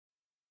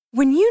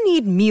When you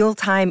need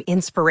mealtime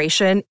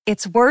inspiration,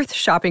 it's worth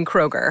shopping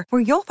Kroger,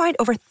 where you'll find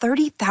over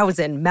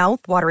 30,000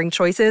 mouth-watering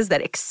choices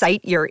that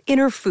excite your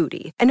inner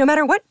foodie. And no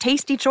matter what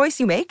tasty choice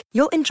you make,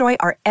 you'll enjoy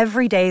our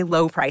everyday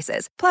low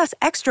prices, plus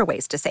extra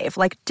ways to save,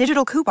 like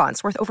digital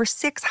coupons worth over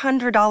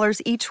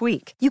 $600 each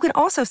week. You can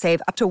also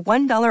save up to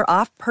 $1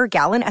 off per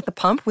gallon at the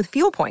pump with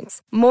fuel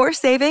points. More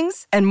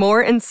savings and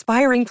more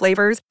inspiring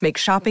flavors make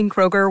shopping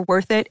Kroger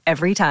worth it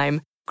every time.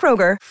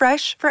 Kroger,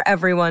 fresh for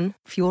everyone.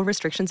 Fuel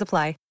restrictions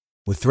apply.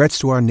 With threats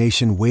to our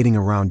nation waiting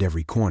around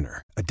every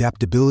corner,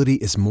 adaptability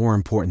is more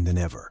important than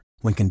ever.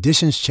 When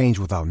conditions change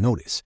without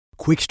notice,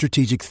 quick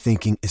strategic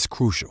thinking is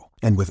crucial.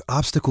 And with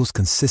obstacles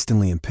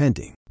consistently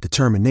impending,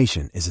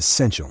 determination is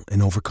essential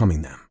in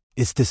overcoming them.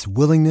 It's this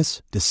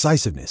willingness,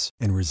 decisiveness,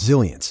 and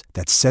resilience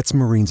that sets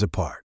Marines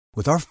apart.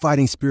 With our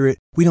fighting spirit,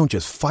 we don't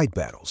just fight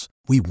battles,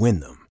 we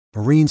win them.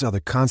 Marines are the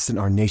constant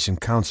our nation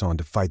counts on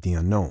to fight the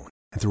unknown.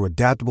 And through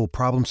adaptable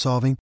problem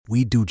solving,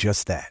 we do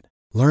just that.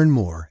 Learn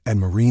more at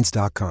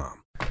marines.com.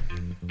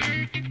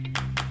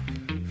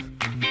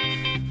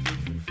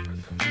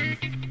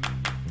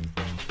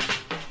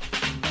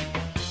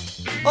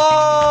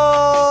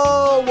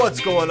 Oh, what's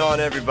going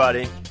on,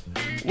 everybody?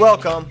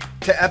 Welcome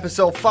to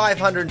episode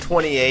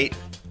 528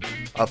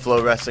 of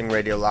Flow Wrestling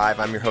Radio Live.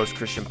 I'm your host,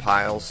 Christian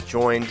Piles,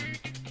 joined,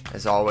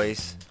 as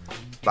always,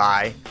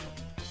 by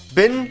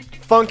Ben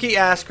Funky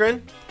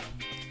Askren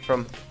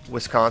from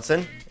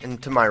Wisconsin,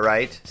 and to my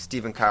right,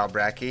 Stephen Kyle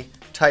Brackey,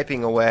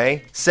 typing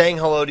away, saying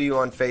hello to you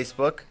on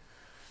Facebook,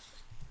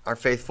 our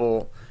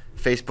faithful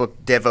Facebook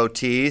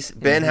devotees.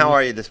 Ben, how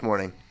are you this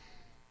morning?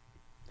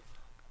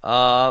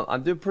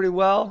 I'm doing pretty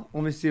well.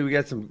 Let me see. We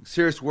got some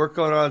serious work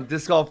going on.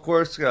 Disc golf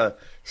course, got a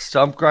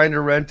stump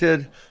grinder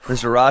rented.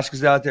 Mr.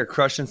 Roshka's out there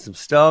crushing some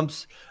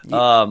stumps.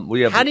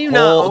 We have How do you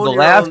not own the your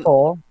last own,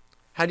 hole.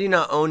 How do you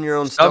not own your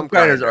own Stump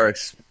grinders grinder?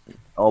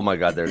 Oh my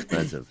God, they're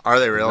expensive. Are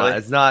they really?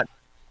 It's not.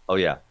 Oh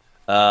yeah.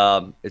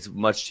 It's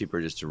much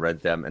cheaper just to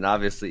rent them, and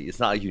obviously it's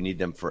not like you need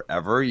them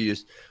forever. You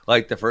just,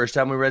 like, the first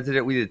time we rented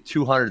it, we did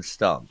 200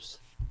 stumps.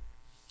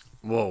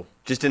 Whoa!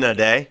 Just in a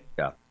day?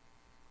 Yeah.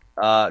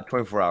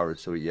 24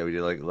 hours. So yeah, we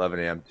did like 11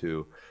 a.m.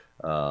 to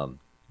 11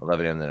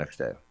 a.m. the next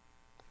day.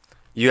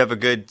 You have a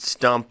good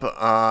stump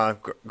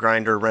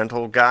grinder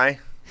rental guy?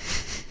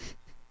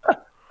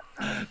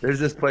 There's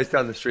this place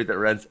down the street that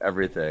rents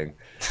everything.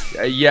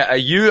 I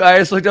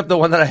just looked up the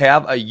one that I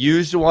have. A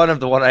used one of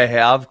the one I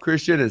have,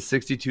 Christian, is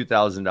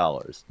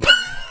 $62,000.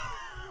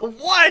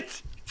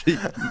 What?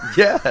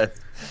 Yes.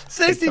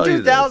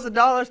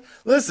 $62,000?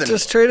 Listen.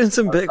 Just trade in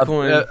some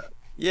Bitcoin.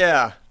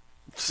 Yeah.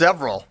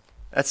 Several.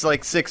 That's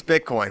like 6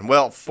 Bitcoin.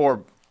 Well,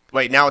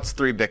 now it's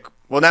 3 Bitcoin.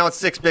 Well, now it's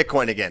 6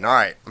 Bitcoin again. All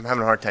right. I'm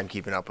having a hard time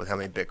keeping up with how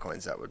many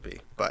Bitcoins that would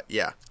be. But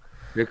yeah.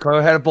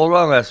 Bitcoin had a bull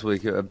run last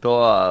week. A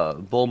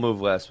bull move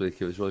last week.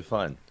 It was really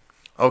fun.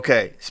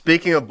 Okay.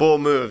 Speaking of bull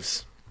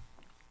moves,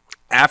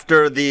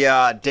 after the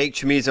Dake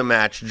Chamizo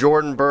match,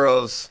 Jordan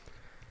Burroughs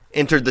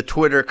entered the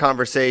Twitter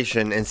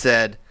conversation and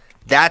said,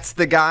 "That's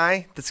the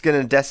guy that's going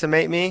to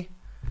decimate me?"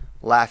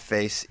 Laugh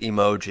face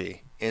emoji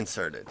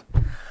inserted.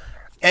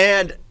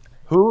 And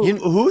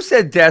who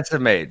said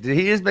decimate? Did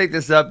he just make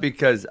this up?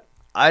 Because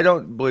I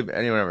don't believe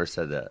anyone ever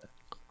said that.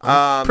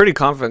 I'm pretty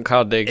confident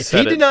Kyle Dake said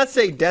it. He did not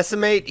say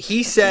decimate.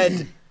 He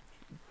said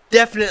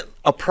definite,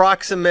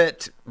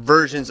 approximate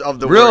versions of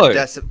the word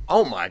decimate.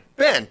 Oh, my.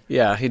 Ben.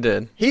 Yeah, he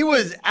did. He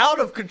was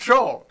out of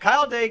control.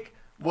 Kyle Dake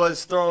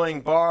was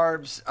throwing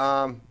barbs.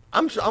 I'm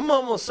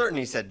almost certain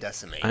he said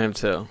decimate. I am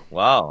too.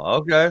 Wow.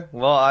 Okay.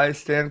 Well, I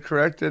stand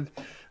corrected.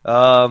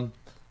 Wow.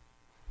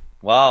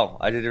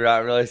 I did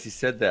not realize he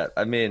said that.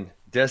 I mean,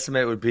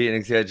 decimate would be an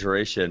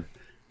exaggeration.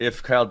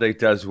 If Kyle Dake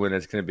does win,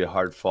 it's going to be a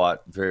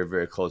hard-fought, very,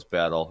 very close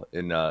battle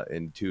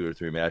in 2 or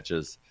 3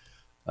 matches.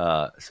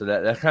 So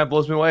that kind of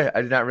blows me away.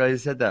 I did not realize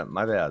he said that.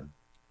 My bad.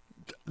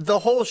 The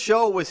whole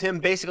show was him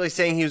basically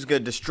saying he was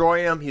going to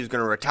destroy him, he was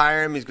going to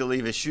retire him, he's going to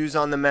leave his shoes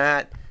on the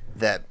mat,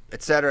 that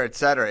et cetera, et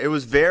cetera. It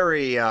was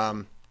very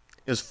it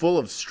was full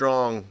of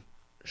strong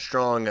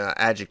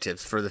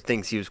adjectives for the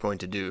things he was going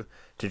to do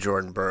to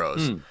Jordan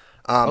Burroughs.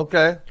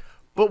 Okay.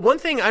 But one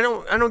thing I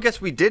don't guess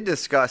we did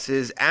discuss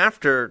is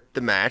after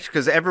the match,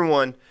 because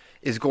everyone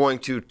is going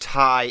to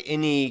tie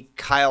any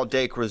Kyle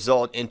Dake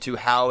result into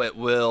how it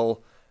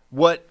will,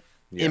 what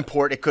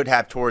import it could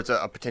have towards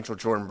a potential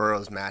Jordan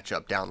Burroughs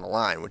matchup down the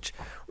line, which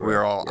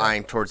we're all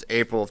eyeing towards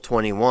April of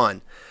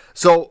 21.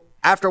 So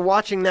after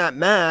watching that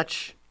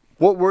match,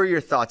 what were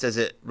your thoughts as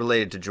it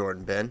related to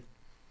Jordan, Ben?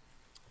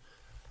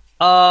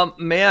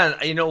 Man,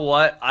 you know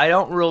what? I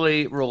don't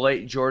really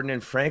relate Jordan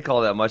and Frank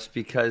all that much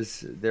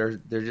because they're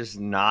just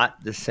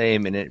not the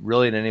same in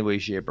any way,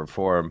 shape, or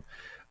form.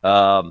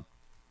 I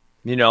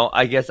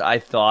guess I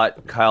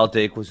thought Kyle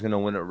Dake was going to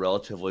win a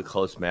relatively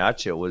close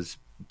match. It was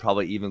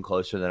probably even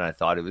closer than I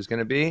thought it was going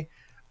to be.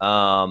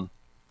 And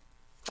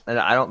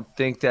I don't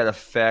think that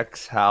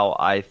affects how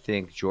I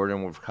think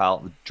Jordan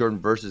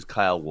versus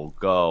Kyle will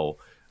go.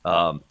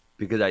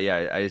 Because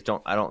I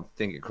don't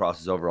think it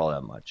crosses over all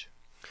that much.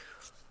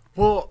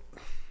 Well,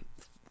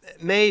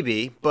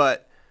 maybe,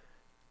 but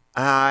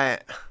I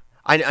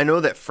I know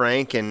that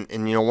Frank and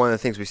one of the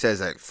things we said is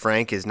that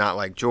Frank is not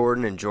like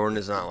Jordan and Jordan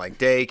is not like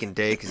Dake and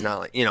Dake is not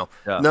like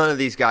none of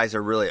these guys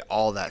are really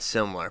all that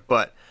similar.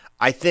 But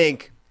I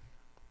think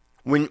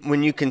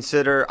when you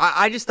consider,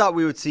 I just thought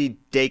we would see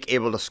Dake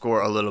able to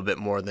score a little bit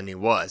more than he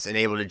was and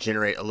able to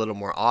generate a little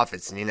more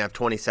offense, and he'd have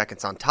 20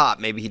 seconds on top.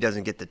 Maybe he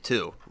doesn't get the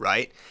 2,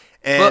 right?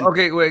 And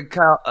okay, wait,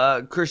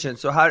 Kyle, Christian.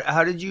 So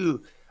how did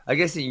you? I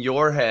guess in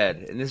your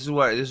head, and this is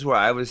where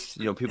I was.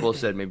 People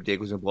said maybe Dake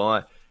was gonna blow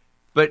on,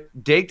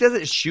 but Dake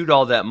doesn't shoot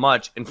all that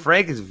much, and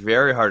Frank is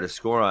very hard to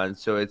score on.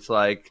 So it's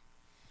like,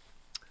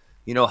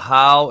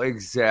 how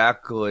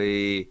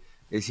exactly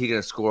is he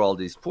going to score all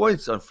these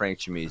points on Frank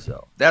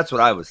Chamizo? That's what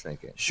I was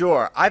thinking.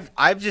 Sure,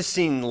 I've just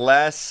seen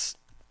less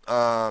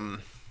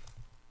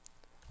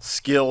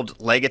skilled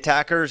leg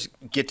attackers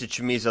get to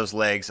Chamizo's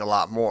legs a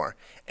lot more,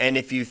 and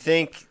if you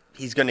think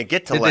he's going to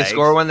get to legs, did they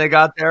score when they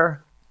got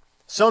there?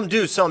 Some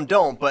do, some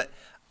don't, but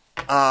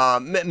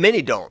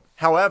many don't.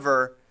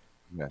 However,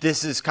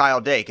 This is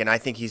Kyle Dake, and I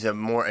think he's a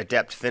more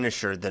adept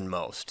finisher than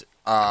most.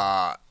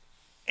 But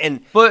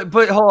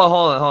hold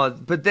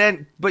on. But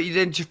then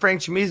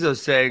Frank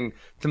Chamizo's saying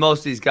to most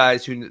of these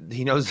guys who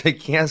he knows they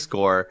can't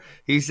score,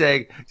 he's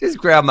saying, just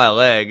grab my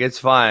leg, it's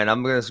fine.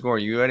 I'm going to score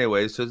you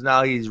anyway. So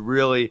now he's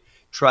really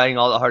trying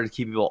all the hard to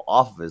keep people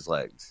off of his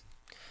legs.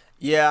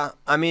 Yeah,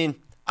 I mean,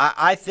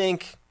 I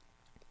think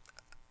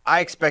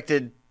I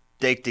expected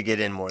Dake to get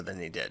in more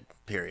than he did,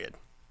 period.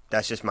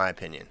 That's just my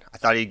opinion. I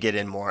thought he'd get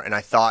in more, and I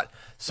thought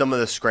some of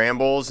the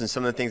scrambles and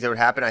some of the things that would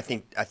happen, I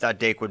thought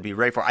Dake would be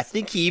ready for. I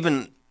think he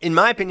even, in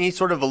my opinion, he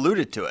sort of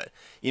alluded to it.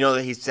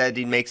 That he said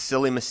he'd make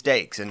silly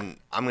mistakes, and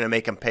I'm going to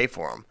make him pay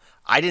for them.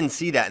 I didn't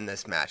see that in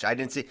this match. I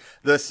didn't see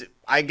this.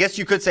 I guess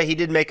you could say he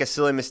did make a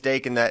silly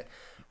mistake in that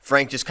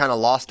Frank just kind of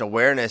lost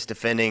awareness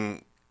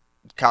defending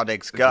Kyle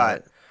Dake's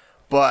gut.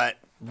 But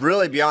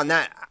really, beyond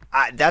that,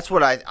 that's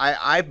what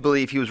I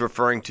believe he was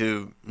referring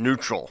to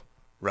neutral,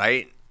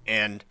 right?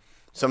 And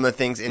some of the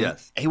things, and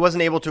he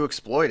wasn't able to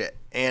exploit it.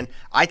 And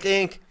I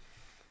think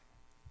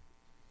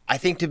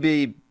to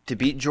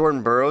beat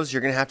Jordan Burroughs,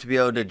 you're going to have to be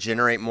able to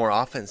generate more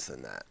offense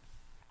than that,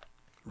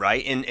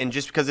 right? And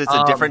just because it's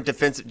a different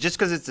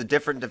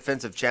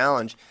defensive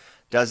challenge,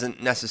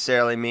 doesn't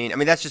necessarily mean. I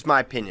mean, that's just my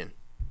opinion.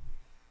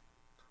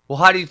 Well,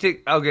 how do you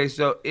think? Okay,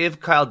 so if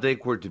Kyle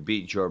Dake were to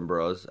beat Jordan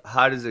Burroughs,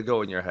 how does it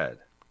go in your head?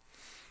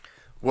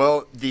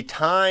 Well, the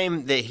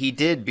time that he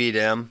did beat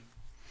him,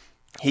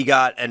 he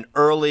got an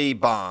early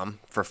bomb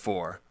for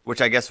 4,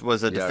 which I guess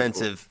was a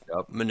defensive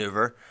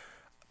maneuver.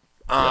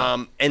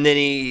 And then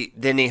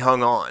he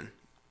hung on,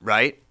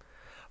 right?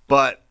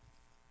 But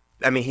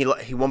I mean,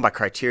 he won by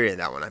criteria in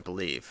that one, I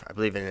believe. I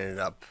believe it ended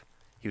up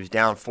he was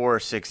down 4 or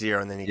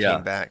 6-0, and then he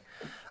came back.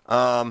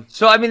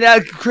 So I mean,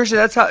 Christian,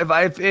 that's how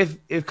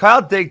if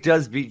Kyle Dake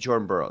does beat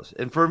Jordan Burroughs,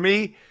 and for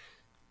me,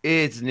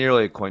 it's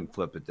nearly a coin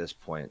flip at this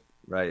point.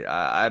 Right,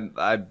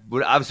 I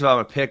would obviously if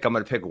I'm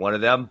going to pick one of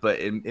them, but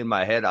in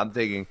my head I'm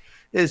thinking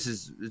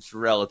it's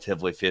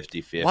relatively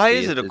 50-50. Why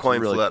is it a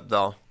coin flip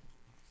though?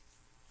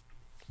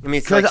 I mean,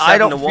 it's like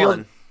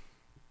 7-1.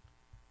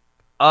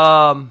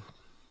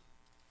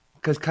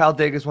 Because Kyle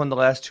Dake has won the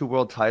last 2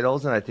 world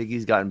titles, and I think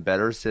he's gotten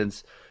better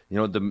since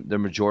the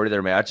majority of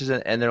their matches,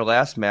 and their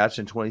last match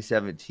in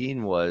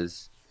 2017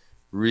 was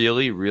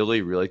really,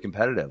 really, really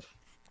competitive.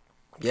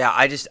 Yeah,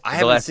 I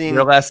haven't seen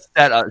the last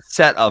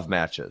set of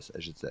matches, I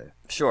should say.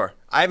 Sure,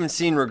 I haven't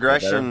seen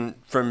regression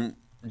from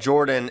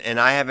Jordan, and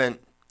I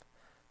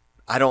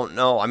don't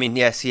know. I mean,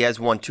 yes, he has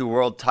won 2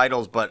 world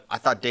titles, but I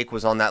thought Dake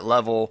was on that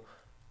level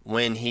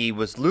when he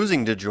was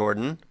losing to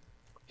Jordan.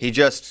 He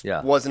just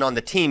wasn't on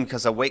the team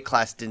because a weight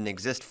class didn't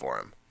exist for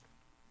him.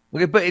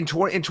 Okay, but in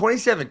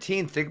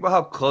 2017, think about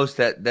how close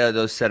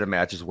those set of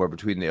matches were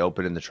between the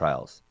Open and the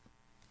Trials.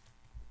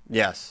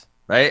 Yes.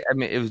 Right? I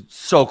mean, it was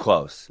so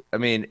close. I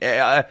mean,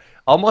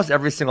 almost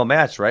every single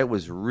match, right,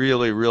 was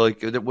really, really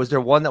good. Was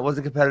there one that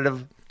wasn't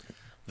competitive?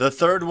 The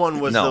third one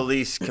was the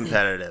least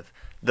competitive.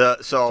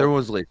 Third one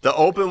was least. The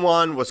Open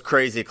one was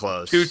crazy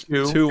close.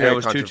 2-2. It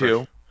was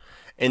 2-2.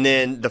 And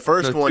then the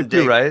first one,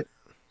 2-2, right?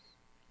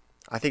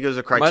 I think it was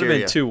a criteria.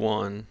 Might have been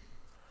 2-1.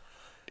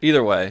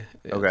 Either way.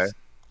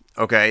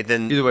 Okay,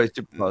 then either way,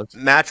 super close.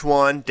 Match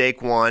 1,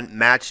 Dake won.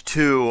 Match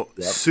 2,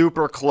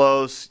 super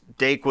close.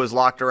 Dake was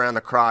locked around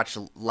the crotch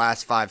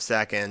last 5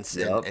 seconds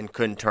and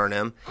couldn't turn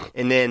him.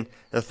 And then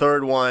the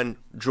third one,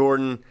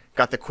 Jordan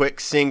got the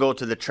quick single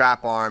to the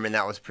trap arm, and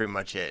that was pretty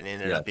much it. And it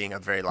ended up being a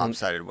very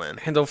lopsided win.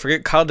 And don't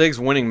forget, Kyle Dake's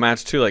winning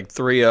match 2 like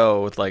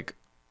 3-0 with like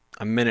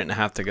a minute and a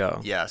half to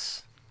go.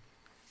 Yes.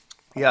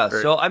 Yeah,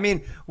 so I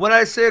mean, when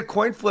I say a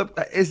coin flip,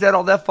 is that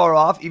all that far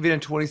off? Even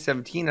in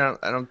 2017, I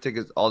don't think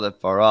it's all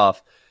that far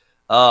off.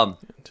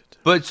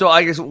 But so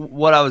I guess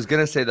what I was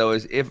gonna say though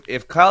is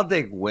if Kyle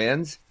Dake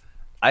wins,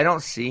 I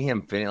don't see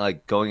him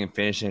going and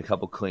finishing a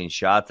couple clean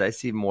shots. I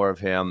see more of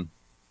him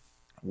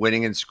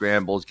winning in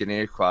scrambles,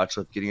 getting a crotch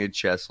lift, getting a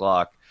chest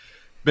lock,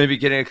 maybe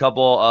getting a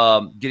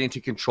couple, getting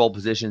to control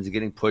positions and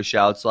getting push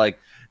outs. Like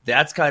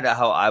that's kind of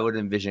how I would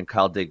envision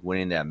Kyle Dake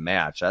winning that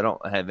match. I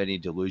don't have any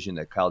delusion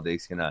that Kyle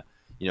Dake's gonna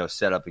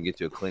set up and get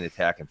to a clean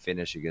attack and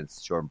finish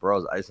against Jordan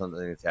Burroughs. I just don't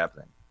think it's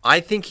happening. I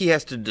think he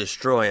has to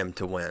destroy him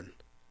to win.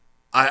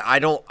 I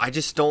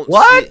just don't.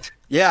 What? See,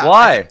 yeah.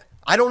 Why?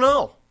 I don't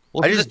know.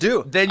 Well, I just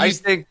do. Then you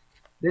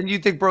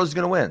think Burroughs is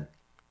going to win?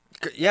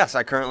 Yes,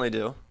 I currently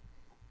do.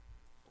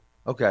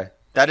 Okay.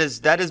 That has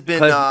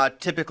been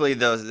typically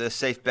the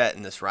safe bet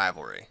in this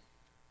rivalry.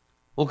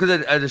 Well,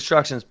 because a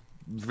destruction is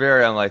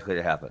very unlikely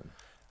to happen.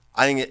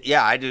 I think,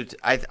 I do.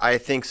 I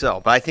think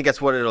so, but I think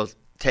that's what it'll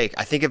take.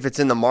 I think if it's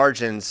in the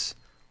margins,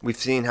 we've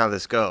seen how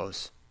this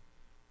goes.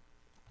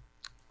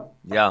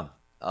 Yeah,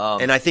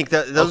 and I think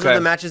that those are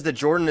the matches that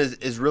Jordan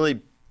is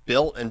really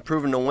built and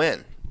proven to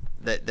win.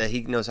 That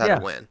he knows how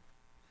to win.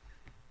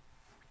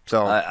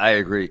 So I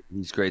agree.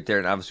 He's great there,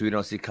 and obviously we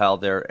don't see Kyle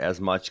there as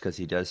much because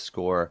he does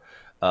score.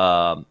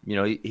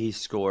 He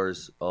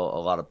scores a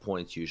lot of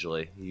points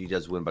usually. He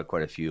does win by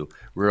quite a few.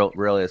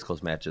 Rarely has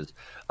close matches.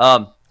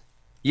 I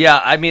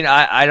mean,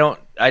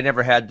 I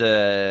never had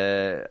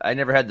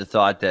the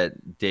thought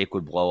that Dake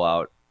would blow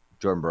out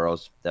Jordan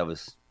Burroughs.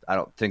 I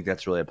don't think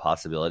that's really a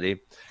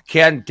possibility.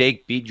 Can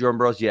Dake beat Jordan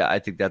Burroughs? Yeah, I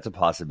think that's a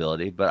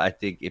possibility. But I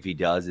think if he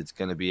does, it's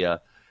going to be a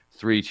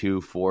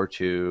 3-2,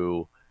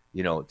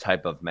 4-2,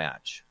 type of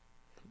match.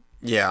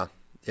 Yeah.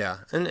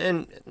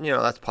 And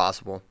that's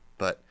possible,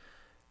 but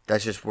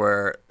that's just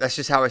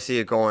how I see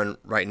it going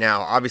right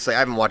now. Obviously, I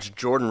haven't watched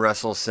Jordan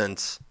wrestle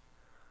since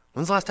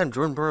when's the last time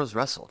Jordan Burroughs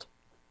wrestled?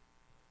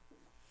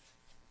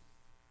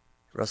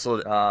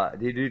 Wrestled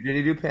did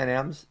he do Pan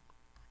Ams?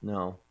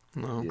 No.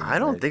 I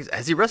don't think so.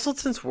 Has he wrestled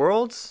since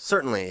Worlds?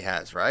 Certainly he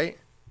has, right?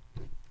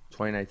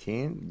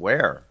 2019?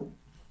 Where?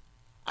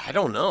 I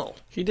don't know.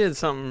 He did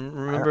something.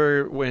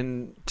 Remember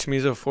when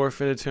Chamizo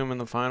forfeited to him in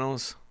the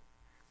finals?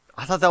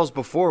 I thought that was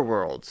before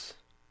Worlds.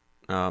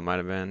 Oh, it might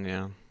have been,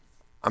 yeah.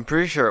 I'm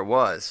pretty sure it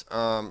was.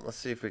 Let's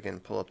see if we can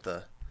pull up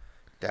the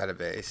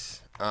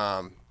database.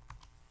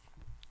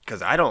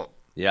 Because I don't...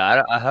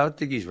 Yeah, I don't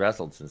think he's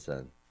wrestled since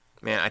then.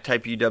 Man, I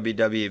type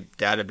UWW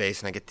database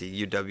and I get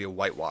the UW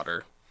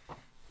Whitewater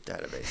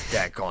database.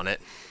 Deck on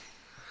it.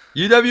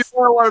 UW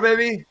Whitewater,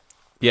 baby.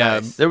 Yeah.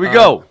 Nice. There we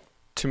go.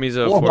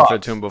 Chamizo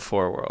forfeited to him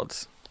before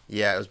Worlds.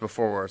 Yeah, it was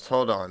before Worlds.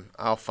 Hold on.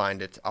 I'll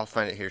find it. I'll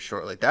find it here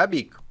shortly. That'd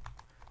be...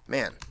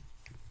 Man,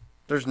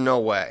 there's no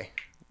way.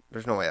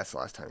 There's no way that's the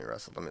last time he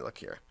wrestled. Let me look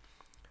here.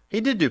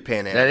 He did do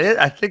Pan Am. That is?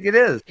 I think it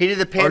is. He did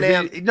the Pan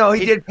Am. No,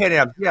 he did Pan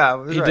Am.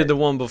 Yeah, he did the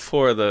one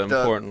before the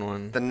important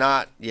one.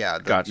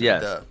 Gotcha.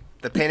 Yes.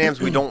 The Pan Ams,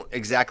 we don't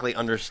exactly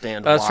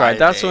understand. That's why right.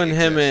 That's they when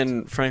him exist.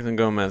 and Franklin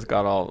Gomez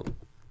got all.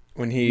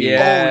 When he.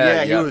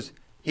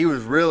 He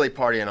was really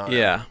partying on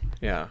it.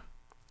 Yeah.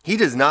 He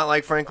does not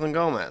like Franklin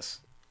Gomez,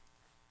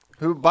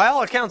 who by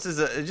all accounts is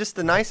just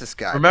the nicest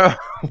guy. Remember,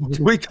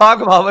 we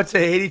talk about how much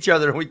they hate each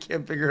other and we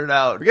can't figure it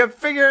out. We got to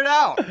figure it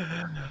out.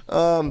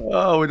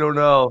 We don't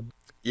know.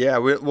 Yeah,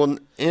 well,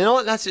 you know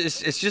what?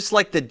 It's just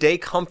like the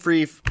Dake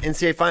Humphrey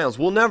NCAA Finals.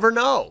 We'll never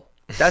know.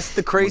 That's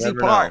the crazy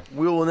part.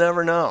 We will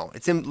never know.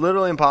 It's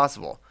literally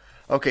impossible.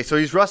 Okay, so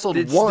he's wrestled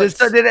once.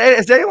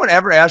 Has anyone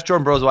ever asked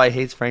Jordan Burroughs why he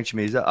hates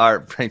Franklin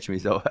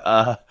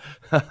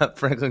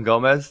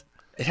Gomez?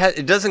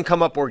 It doesn't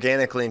come up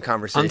organically in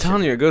conversation. I'm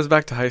telling you, it goes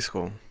back to high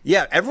school.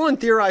 Yeah, everyone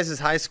theorizes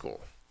high school.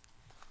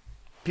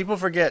 People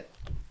forget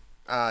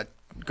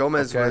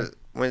Gomez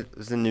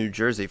was in New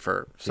Jersey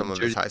for some of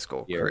his high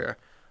school career.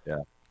 Yeah.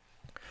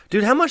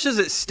 Dude, how much does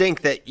it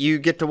stink that you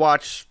get to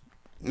watch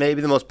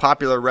maybe the most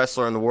popular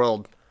wrestler in the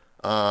world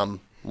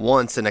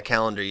once in a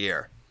calendar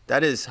year?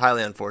 That is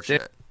highly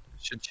unfortunate. It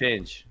should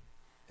change.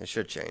 It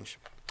should change.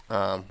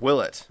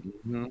 Will it?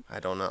 Mm-hmm. I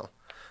don't know.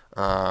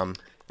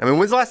 I mean,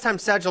 when's the last time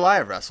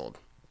Sadulayev wrestled?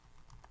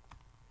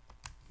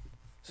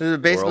 So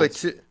basically,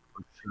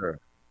 Sure.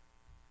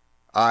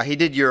 He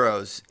did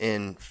Euros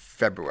in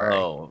February.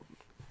 Oh,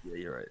 yeah,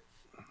 you're right.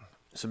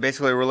 So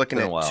basically, we're looking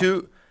Been a at while.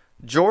 two.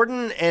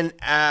 Jordan and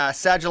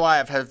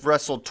Sadulayev have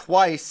wrestled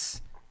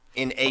twice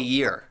in a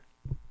year.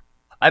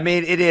 I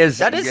mean, it is.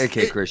 That is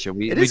okay, Christian.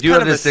 We is do kind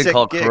have of this a thing sick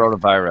called gig.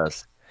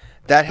 coronavirus.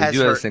 That We has do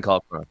have hurt. this thing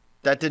called corona.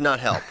 That did not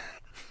help.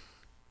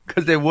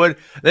 Because they would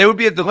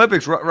be at the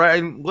Olympics, right?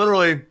 I mean,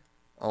 literally.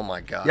 Oh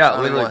my gosh. Yeah, I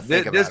don't even literally. want to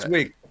think about This it.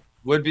 week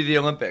would be the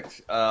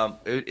Olympics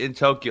in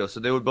Tokyo. So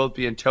they would both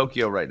be in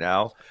Tokyo right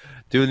now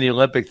doing the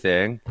Olympic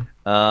thing,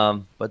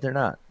 but they're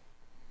not.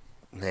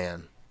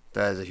 Man,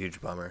 that is a huge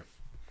bummer.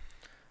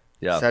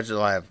 Yeah.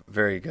 Sadulayev,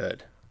 very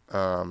good.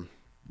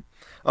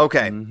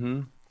 Okay.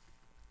 Mm-hmm.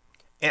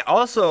 And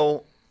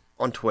also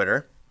on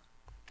Twitter,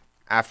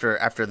 after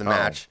the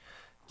match,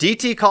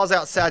 DT calls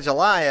out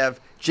Sadulayev.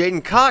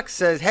 Jaden Cox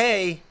says,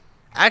 "Hey,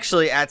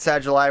 actually, at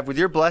Sadulayev, with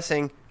your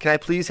blessing, can I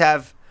please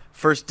have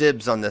first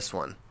dibs on this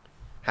one?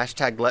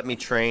 Hashtag let me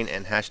train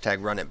and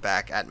hashtag run it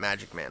back at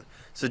Magic Man."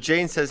 So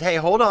Jaden says, "Hey,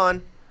 hold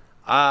on.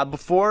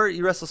 Before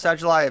you wrestle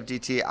Sadulayev,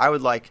 DT, I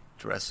would like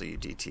to wrestle you,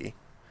 DT.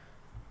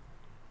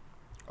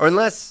 Or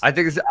unless I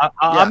think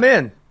I'm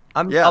in.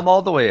 I'm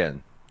all the way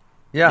in.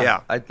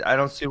 Yeah. I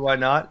don't see why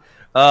not.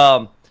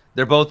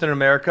 They're both in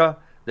America.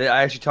 I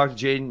actually talked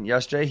to Jaden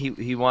yesterday.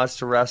 He wants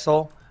to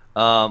wrestle.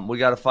 We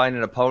got to find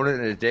an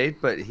opponent and a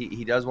date, but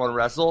he does want to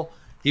wrestle.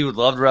 He would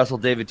love to wrestle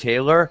David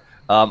Taylor.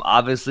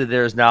 Obviously,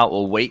 there's now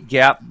a weight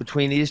gap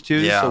between these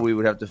two, so we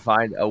would have to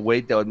find a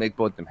weight that would make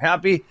both of them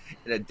happy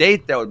and a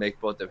date that would make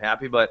both of them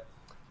happy. But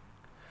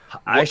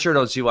I sure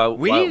don't see why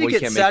we need to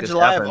get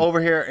Sadulayev over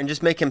here and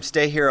just make him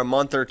stay here a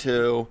month or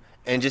two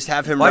and just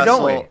have him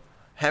wrestle. Why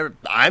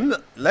don't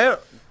we?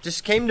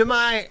 Just came to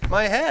my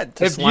head.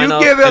 If you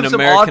give him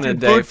some Austin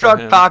food truck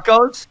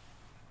tacos,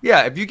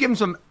 if you give him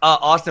some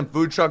Austin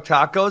food truck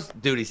tacos,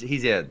 dude,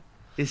 he's in.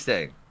 He's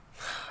staying.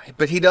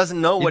 But he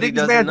doesn't know what he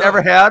doesn't know. You think this man's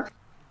ever had?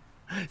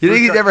 You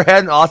think he's ever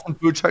had an Austin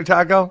food truck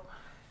taco?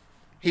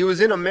 He was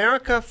in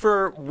America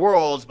for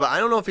Worlds, but I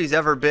don't know if he's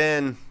ever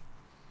been.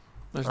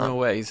 There's no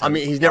way.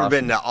 He's never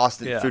been to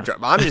Austin food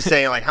truck. But I'm just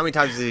saying, like, how many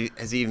times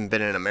has he even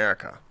been in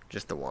America?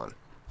 Just the one.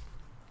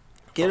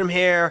 Get him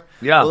here.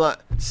 Yeah.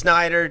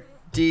 Snyder,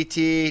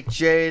 DT,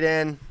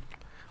 Jaden,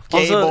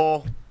 Gable.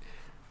 Also,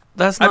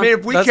 that's not.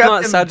 That's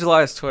not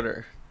Sadulaye's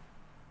Twitter.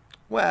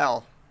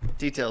 Well.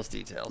 Details.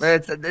 Jade and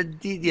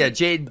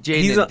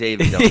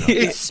David don't know.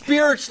 It's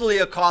spiritually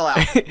a call out.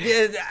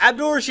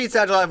 Abdul Rashid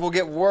Sadulayev will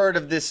get word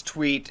of this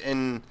tweet,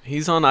 and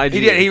he's on IG.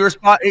 He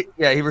responded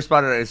on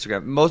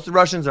Instagram. Most of the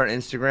Russians are on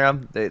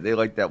Instagram. They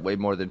like that way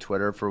more than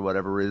Twitter for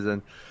whatever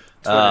reason.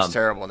 Twitter's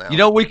terrible now. You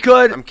know, we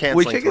could get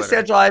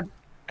Sadulayev.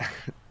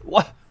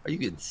 What? Are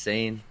you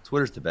insane?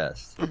 Twitter's the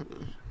best. We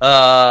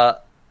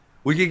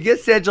could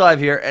get Sadulayev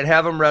here and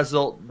have him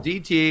wrestle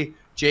DT,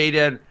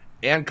 Jaden,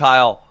 and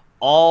Kyle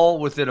all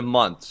within a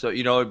month. So,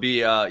 it'd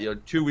be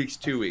 2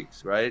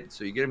 weeks, right?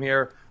 So you get him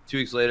here, 2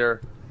 weeks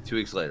later, 2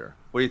 weeks later.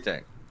 What do you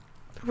think?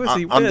 Who is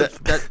he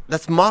with?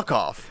 That's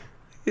Makov.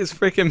 He's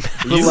freaking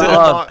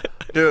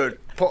dude,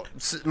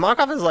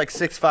 Makov is like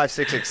 6'5",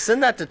 6'6".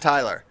 Send that to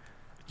Tyler.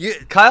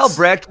 Kyle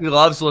Brackey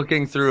loves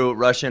looking through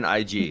Russian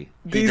IG.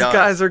 These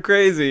guys are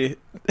crazy.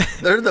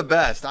 They're the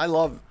best. I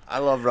love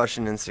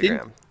Russian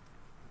Instagram.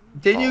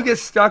 Didn't you get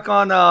stuck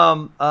on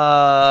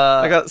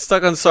I got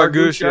stuck on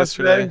Sargush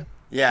yesterday.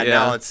 Yeah,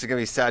 now it's going to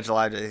be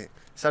Sadulayev.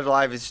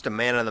 Sadulayev is just a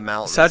man of the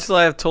mountains.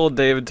 Sadulayev told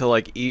David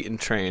to eat and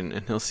train,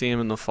 and he'll see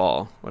him in the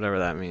fall, whatever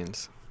that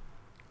means.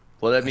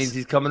 Well, that means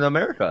he's coming to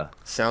America.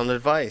 Sound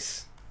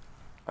advice.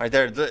 All right,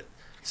 there.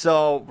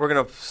 So we're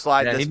going to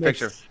slide this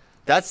picture.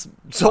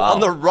 On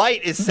the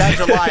right is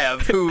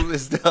Sadulayev, who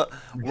is the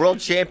world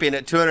champion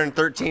at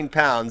 213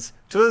 pounds.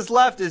 To his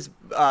left is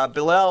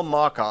Bilal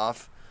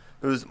Makov,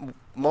 who's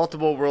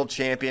multiple world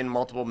champion,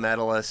 multiple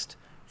medalist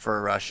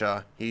for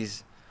Russia.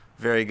 He's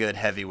very good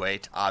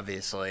heavyweight,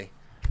 obviously.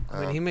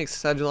 He makes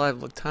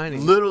Sadulayev look tiny.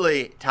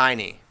 Literally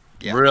tiny.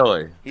 Yeah.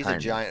 Really? He's a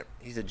giant.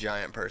 He's a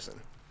giant person.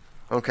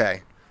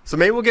 Okay. So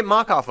maybe we'll get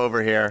Makov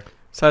over here.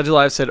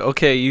 Sadulayev said,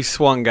 "Okay, you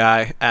swung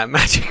guy at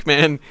Magic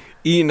Man.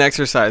 Eat and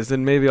exercise.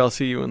 Then maybe I'll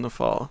see you in the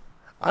fall."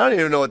 I don't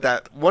even know what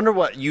that. Wonder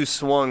what you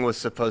swung was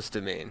supposed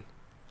to mean.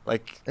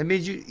 Like it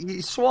means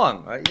you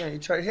swung, right? Yeah, you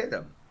tried to hit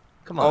him.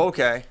 Come on. Oh,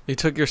 okay. You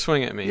took your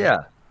swing at me.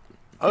 Yeah.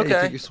 Okay. Yeah,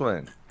 you took your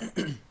swing.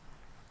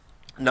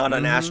 Not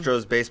an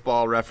Astros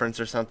baseball reference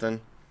or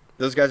something.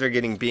 Those guys are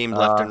getting beamed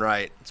left and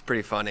right. It's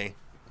pretty funny.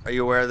 Are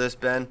you aware of this,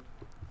 Ben?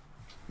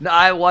 No,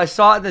 I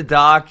saw it in the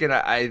doc, and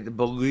I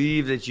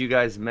believe that you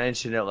guys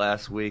mentioned it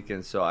last week,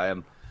 and so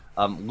I'm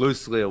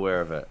loosely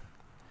aware of it.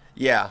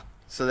 Yeah.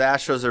 So the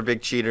Astros are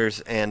big cheaters,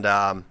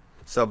 and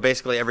so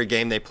basically every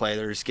game they play,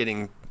 they're just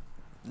getting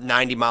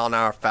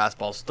 90-mile-an-hour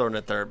fastballs thrown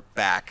at their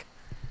back,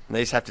 and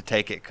they just have to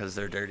take it because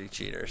they're dirty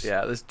cheaters.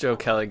 Yeah, this Joe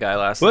Kelly guy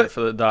last night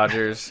for the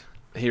Dodgers,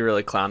 he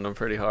really clowned them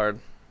pretty hard.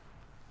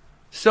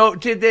 So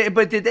did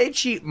they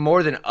cheat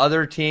more than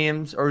other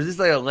teams, or is this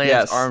like a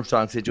Lance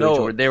Armstrong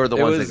situation where they were the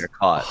ones that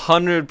got caught?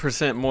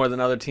 100% more than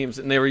other teams,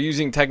 and they were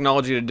using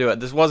technology to do it.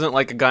 This wasn't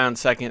like a guy on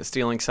second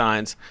stealing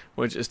signs,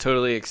 which is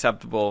totally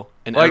acceptable,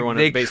 and everyone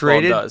in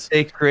baseball does.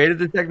 They created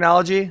the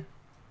technology?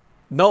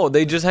 No,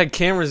 they just had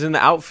cameras in the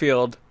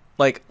outfield,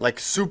 like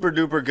super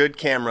duper good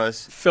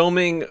cameras,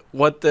 filming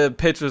what the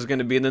pitch was going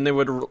to be, and then they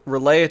would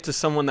relay it to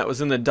someone that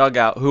was in the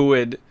dugout who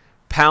would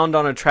pound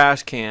on a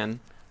trash can.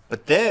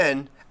 But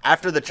then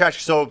after the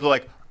trash, so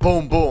like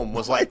boom, boom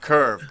was like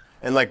curve,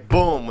 and like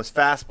boom was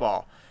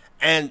fastball.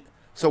 And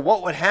so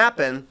what would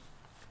happen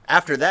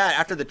after that,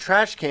 after the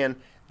trash can,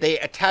 they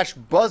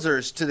attached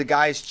buzzers to the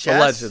guy's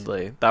chest.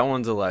 Allegedly. That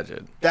one's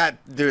alleged. That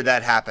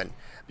happened.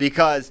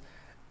 Because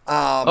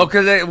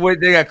because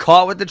they got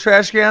caught with the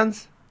trash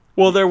cans?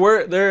 Well, there were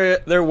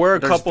a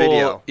couple.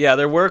 Video. Yeah,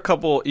 there were a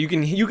couple. You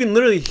can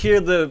literally hear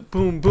the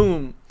boom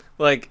boom.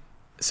 Like,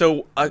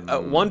 so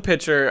one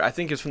pitcher, I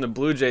think it's from the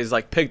Blue Jays,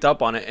 like picked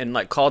up on it and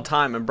like called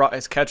time and brought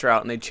his catcher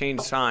out, and they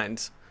changed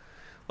signs,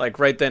 like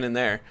right then and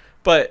there.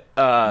 But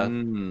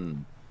the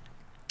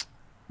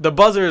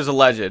buzzer is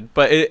alleged,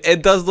 but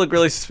it does look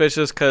really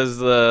suspicious because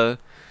the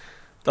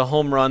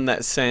home run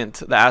that sent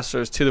the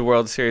Astros to the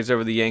World Series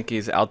over the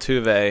Yankees,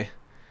 Altuve,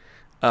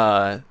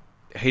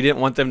 he didn't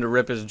want them to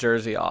rip his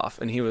jersey off,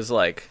 and he was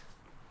like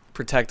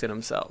protecting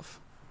himself.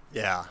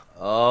 Yeah.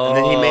 Oh. And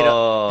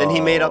then he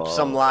made up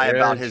some lie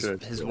about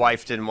his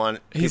wife didn't want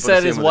people He said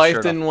to see his him with wife his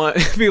shirt didn't off. want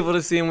people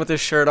to see him with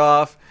his shirt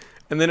off,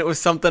 and then it was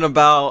something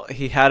about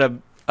he had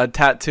a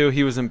tattoo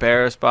he was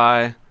embarrassed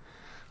by.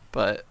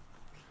 But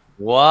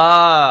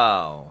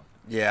Wow.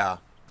 Yeah.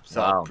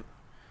 So Wow.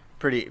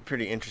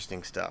 pretty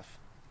interesting stuff.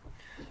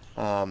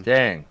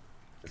 Dang.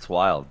 It's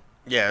wild.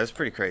 Yeah, it was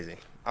pretty crazy.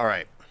 All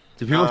right.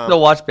 Do people still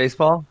watch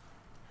baseball?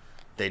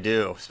 They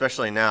do,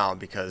 especially now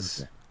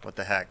because what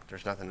the heck?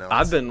 There's nothing else.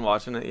 I've been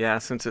watching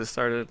it, since it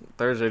started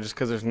Thursday, just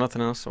because there's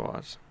nothing else to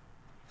watch.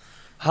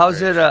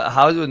 How's it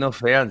with no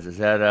fans? Is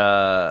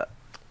that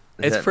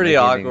It's pretty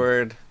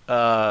awkward.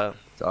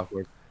 It's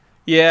awkward.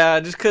 Yeah,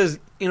 just because,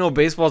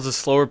 baseball's a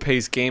slower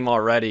paced game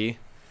already.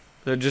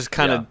 It just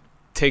kind of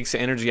takes the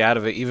energy out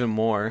of it even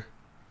more.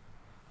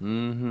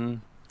 Mm-hmm.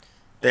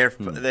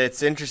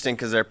 It's interesting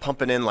because they're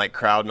pumping in like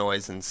crowd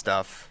noise and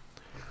stuff.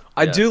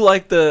 I do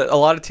like a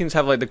lot of teams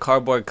have like the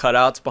cardboard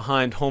cutouts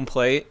behind home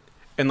plate.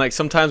 And like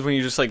sometimes when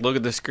you just like look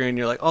at the screen,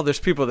 you're like, oh, there's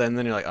people there. And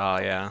then you're like, oh,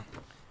 yeah.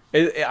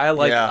 I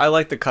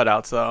like the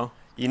cutouts, though.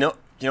 You know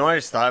what I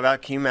just thought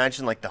about? Can you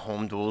imagine like the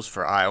home duels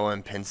for Iowa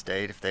and Penn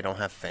State if they don't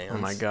have fans? Oh,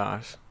 my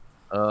gosh.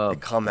 They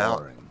come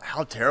out.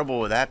 How terrible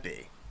would that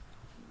be?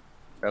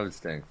 That would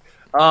stink.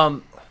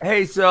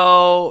 Hey,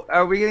 so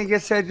are we going to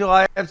get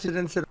Sadulayev to the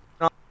incident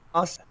in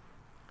Austin?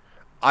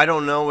 I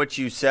don't know what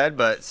you said,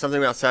 but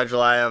something about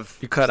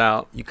Sadulayev. You cut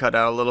out. You cut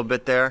out a little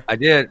bit there. I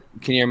did.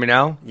 Can you hear me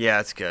now? Yeah,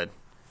 it's good.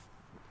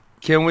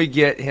 Can we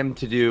get him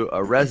to do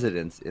a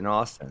residence in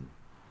Austin?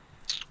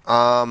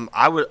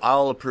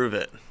 I'll approve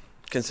it.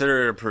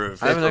 Consider it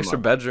approved. I have an extra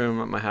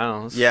bedroom at my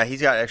house. Yeah,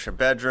 he's got an extra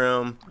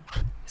bedroom.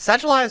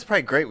 Sadulayev is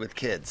probably great with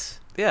kids.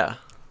 Yeah.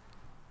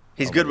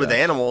 He's good with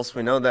animals.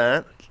 We know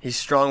that. He's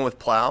strong with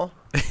plow.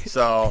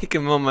 So He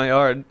can mow my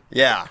yard.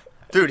 yeah,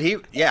 dude.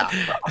 He'd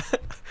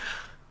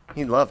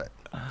love it.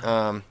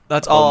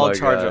 That's all my I'll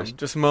charge gosh. him.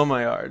 Just mow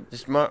my yard.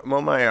 Just mow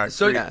my yard.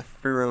 So-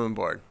 free room and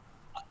board.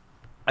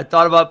 I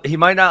thought about he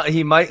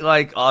might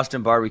like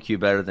Austin barbecue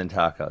better than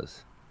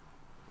tacos.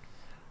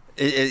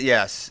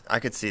 Yes, I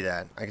could see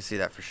that. I could see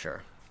that for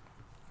sure.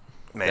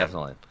 Man.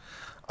 Definitely.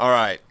 All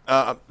right,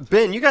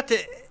 Ben, you got to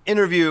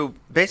interview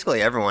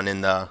basically everyone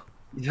in the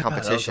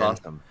competition.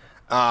 That was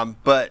awesome.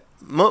 But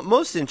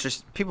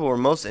people were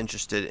most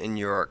interested in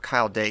your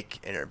Kyle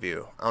Dake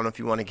interview. I don't know if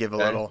you want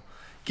to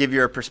give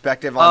your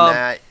perspective on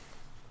that.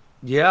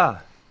 Yeah,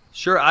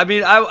 sure. I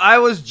mean, I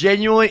was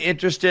genuinely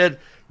interested.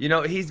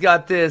 He's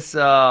got this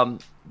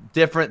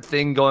different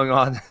thing going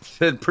on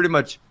than pretty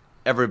much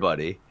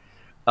everybody.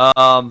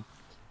 And,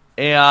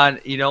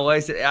 like I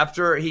said,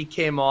 after he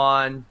came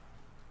on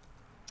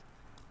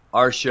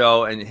our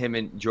show and him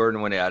and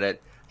Jordan went at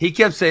it, he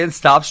kept saying,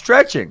 stop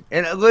stretching.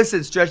 And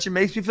listen, stretching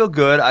makes me feel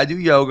good. I do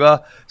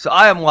yoga. So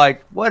I am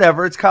like,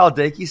 whatever. It's Kyle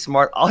Dake. He's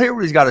smart. I'll hear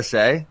what he's got to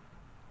say.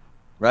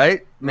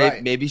 Right?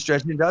 Maybe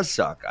stretching does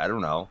suck. I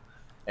don't know.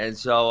 And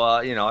so,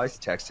 I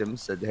texted him and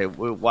said, hey,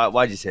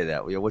 why'd you say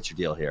that? What's your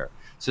deal here?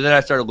 So then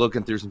I started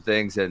looking through some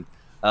things, and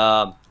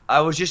I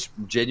was just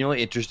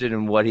genuinely interested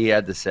in what he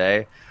had to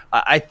say.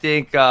 I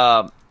think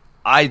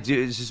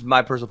this is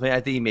my personal opinion.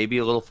 I think he may be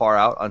a little far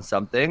out on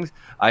some things.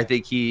 I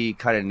think he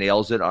kind of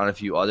nails it on a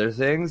few other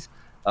things.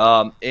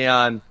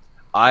 And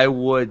I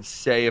would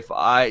say if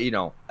I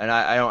don't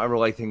ever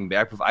like thinking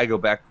back, but if I go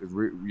back,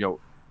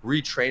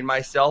 retrain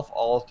myself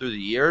all through the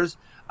years,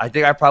 I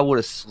think I probably would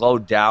have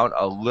slowed down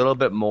a little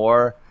bit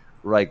more,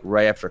 like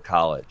right after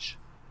college.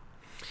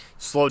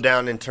 Slow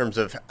down in terms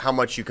of how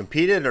much you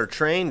competed or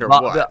trained or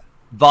what? The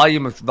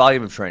volume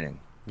of training.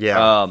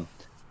 Yeah.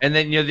 And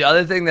then the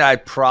other thing that I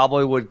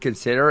probably would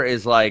consider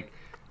is like,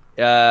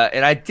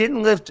 and I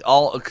didn't lift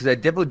all because I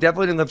definitely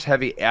didn't lift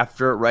heavy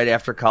right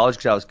after college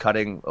because I was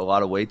cutting a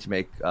lot of weight to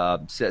make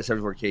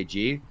 74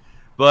 kg.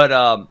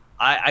 But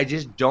I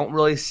just don't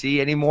really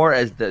see anymore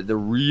as the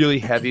really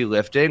heavy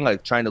lifting,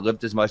 like trying to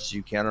lift as much as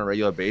you can on a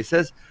regular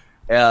basis,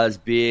 as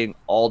being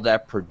all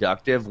that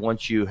productive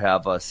once you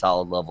have a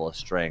solid level of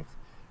strength.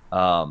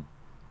 And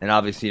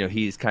obviously,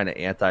 he's kind of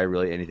anti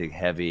really anything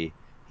heavy.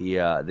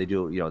 They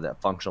do,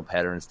 that functional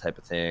patterns type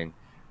of thing.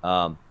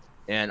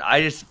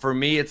 And for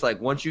me, it's like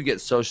once you get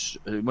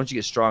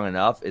strong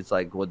enough, it's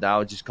like, well,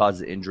 now it just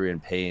causes injury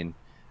and pain.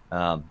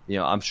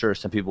 I'm sure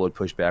some people would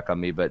push back on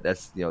me, but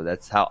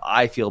that's how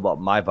I feel about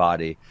my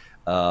body,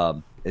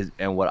 and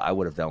what I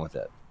would have done with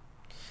it.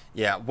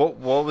 Yeah. What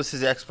was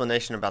his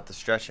explanation about the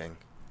stretching?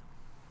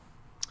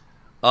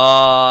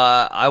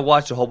 I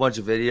watched a whole bunch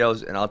of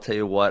videos, and I'll tell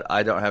you what,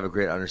 I don't have a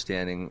great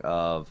understanding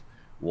of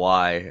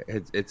why.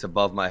 It's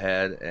above my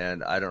head,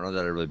 and I don't know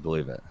that I really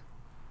believe it.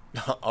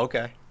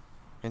 Okay.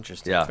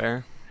 Interesting. Yeah.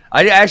 Fair.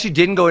 I actually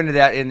didn't go into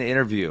that in the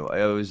interview.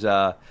 It was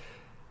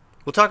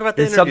we'll talk about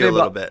the interview a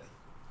little bit.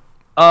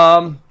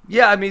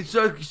 Yeah, I mean,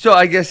 so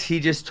I guess he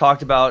just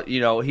talked about,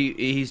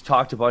 he's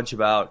talked a bunch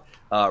about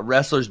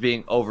wrestlers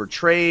being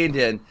overtrained,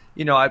 and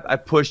I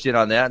pushed in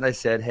on that, and I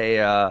said, hey,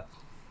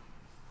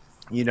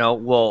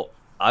 well,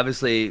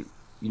 obviously,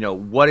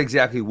 what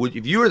exactly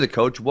if you were the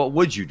coach, what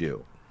would you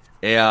do?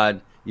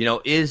 And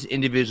is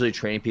individually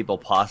training people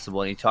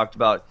possible? And he talked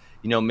about,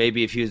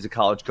 maybe if he was a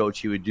college coach,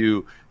 he would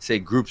do, say,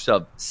 groups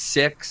of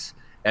 6,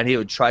 and he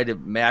would try to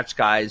match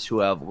guys who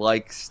have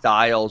like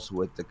styles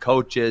with the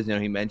coaches.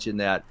 He mentioned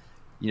that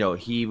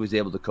he was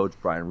able to coach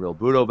Brian Real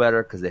Budo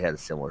better because they had a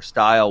similar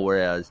style,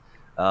 whereas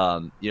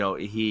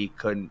he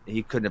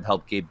couldn't have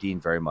helped Gabe Dean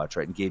very much,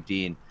 right? And Gabe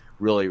Dean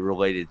really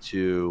related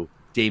to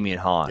Damian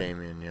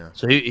Hahn. Yeah.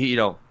 So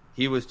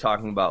he was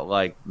talking about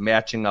like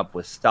matching up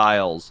with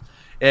styles,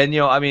 and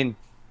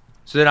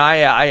so then I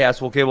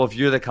asked, okay, well, if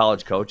you're the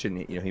college coach,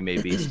 and he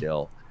may be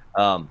still,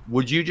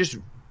 would you just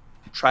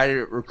try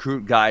to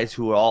recruit guys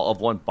who are all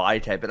of one body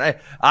type? And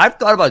I've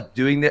thought about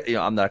doing that.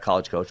 I'm not a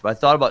college coach, but I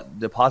thought about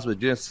the possibility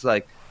of doing this.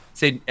 Like,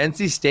 say,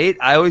 NC State,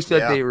 I always feel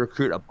like they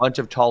recruit a bunch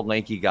of tall,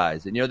 lanky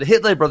guys. And, the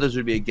Hitley brothers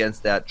would be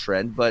against that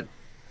trend, but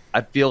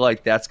I feel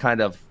like that's kind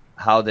of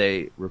how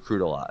they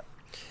recruit a lot.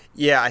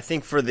 Yeah, I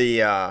think for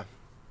the, I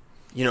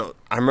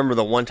remember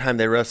the one time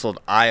they wrestled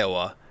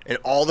Iowa, and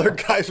all their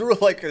guys were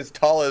like as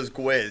tall as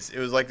Gwiz. It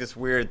was like this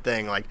weird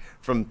thing, like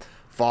from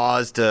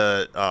Foz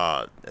to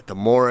the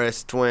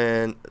Morris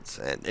twins,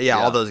 and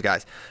all those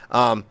guys.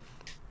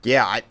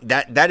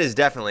 That is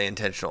definitely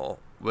intentional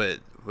with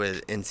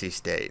NC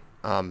State.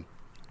 And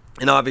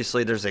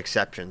obviously there's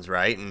exceptions,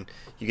 right? And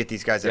you get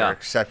these guys that are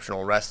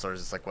exceptional wrestlers.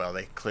 It's like, well,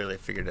 they clearly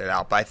figured it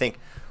out. But I think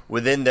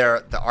within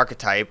the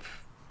archetype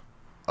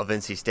of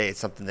NC State, it's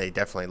something they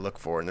definitely look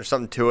for, and there's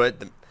something to it.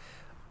 The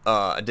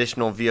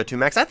additional VO2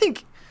 max, I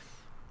think.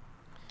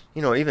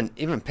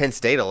 Even Penn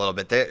State a little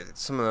bit.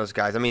 Some of those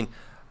guys. I mean,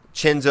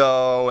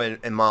 Chinzo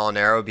and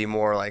Molinaro would be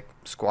more like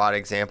squad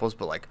examples,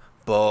 but like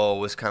Bo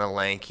was kind of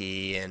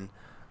lanky, and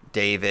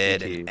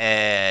David and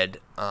Ed.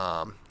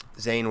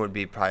 Zane would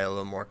be probably a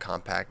little more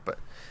compact, but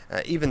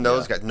even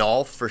those guys,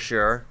 Nolf for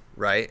sure,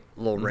 right? A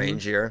little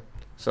rangier.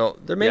 So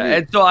there may be.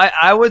 And so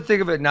I would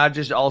think of it not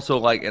just also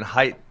like in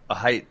height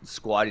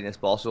squattiness,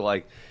 but also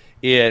like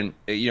in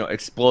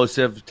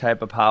explosive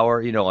type of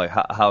power. Like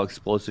how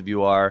explosive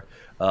you are.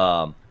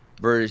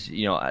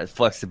 Versus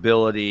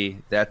flexibility,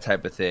 that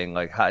type of thing.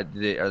 Like are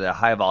they a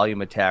high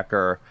volume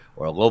attacker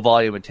or a low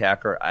volume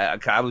attacker?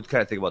 I would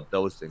kind of think about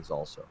those things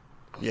also.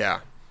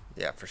 Yeah,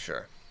 for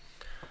sure.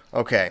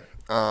 Okay,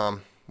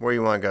 where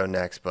you want to go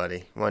next,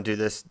 buddy? You want to do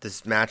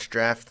this match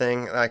draft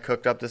thing that I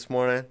cooked up this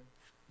morning?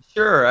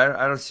 Sure,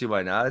 I don't see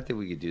why not. I think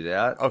we could do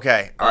that.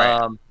 Okay, all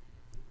right.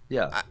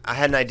 Yeah, I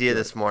had an idea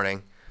this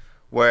morning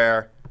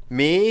where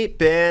me,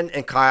 Ben,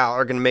 and Kyle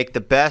are going to make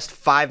the best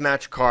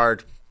 5-match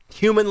card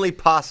humanly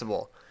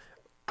possible.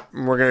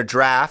 We're going to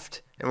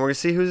draft, and we're going to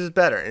see whose is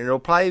better. And it'll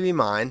probably be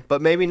mine,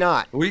 but maybe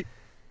not. We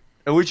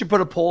should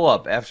put a poll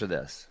up after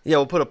this. Yeah,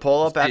 we'll put a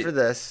poll up after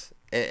this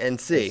and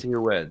see. Let's see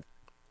who wins.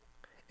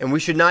 And we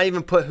should not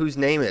even put whose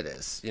name it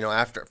is,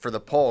 after for the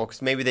poll,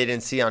 because maybe they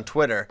didn't see on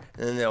Twitter,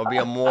 and then there'll be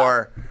a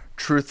more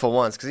truthful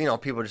ones. Because,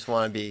 people just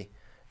want to be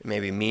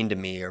maybe mean to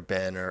me or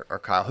Ben or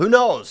Kyle. Who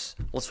knows?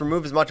 Let's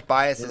remove as much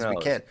bias as we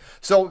can.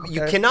 So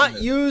you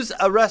cannot use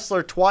a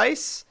wrestler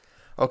twice.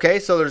 Okay,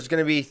 so there's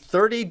going to be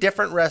 30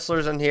 different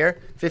wrestlers in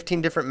here,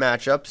 15 different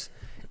matchups,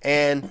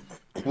 and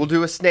we'll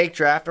do a snake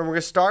draft, and we're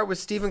going to start with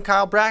Stephen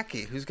Kyle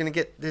Brackey, who's going to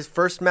get his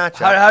first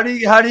matchup. How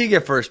do you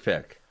get first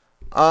pick?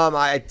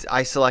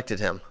 I selected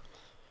him.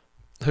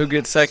 Who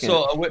gets second?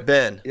 So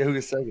Ben. Yeah, who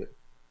gets second?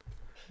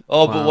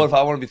 Oh, wow. But what if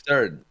I want to be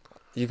third?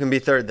 You can be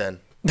third then.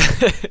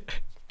 Do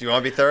you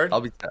want to be third?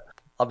 I'll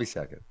be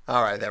second.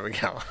 All right, there we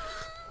go.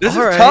 This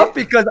is tough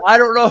because I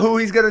don't know who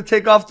he's going to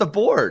take off the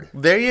board.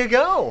 There you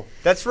go.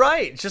 That's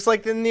right. Just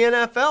like in the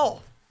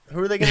NFL.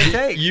 Who are they going to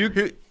take? You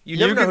get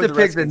to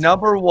pick the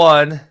number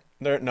one.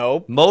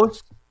 Nope.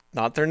 Most.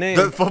 Not their name.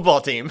 The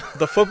football team.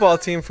 The football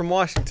team from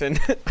Washington.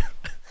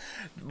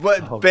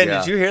 Ben,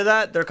 did you hear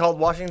that? They're called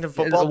Washington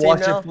Football Team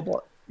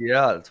now?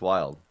 Yeah, it's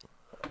wild.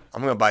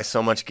 I'm going to buy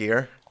so much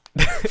gear.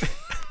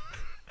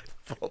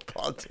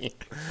 Football team.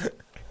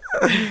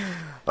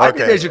 I think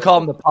they should call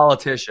them the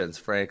politicians,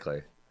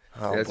 frankly.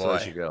 Oh, that's boy. where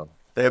they should go.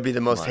 They would be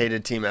the most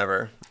hated team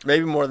ever.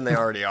 Maybe more than they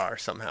already are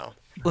somehow.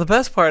 The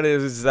best part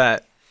is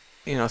that,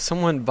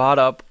 someone bought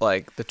up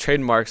like the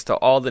trademarks to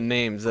all the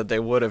names that they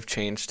would have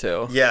changed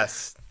to.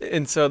 Yes.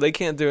 And so they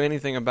can't do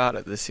anything about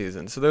it this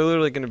season. So they're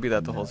literally going to be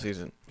that the whole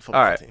season.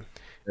 Football all right. team.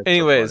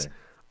 Anyways,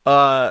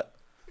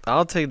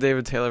 I'll take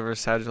David Taylor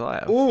versus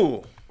Sadulayev.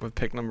 Ooh. With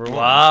pick number 1.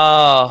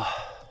 Wow.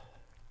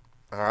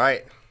 All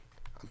right.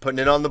 I'm putting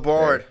it on the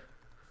board.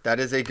 That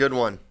is a good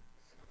one.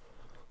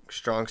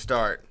 Strong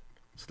start.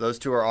 So those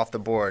two are off the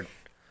board.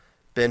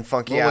 Ben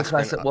Funky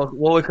Askren. What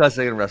would class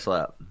they going to wrestle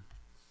at?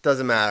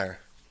 Doesn't matter.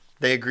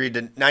 They agreed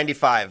to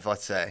 95,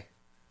 let's say.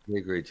 They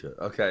agreed to it.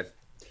 Okay.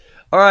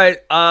 All right.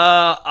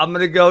 I'm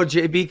going to go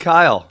JB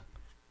Kyle.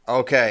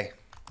 Okay.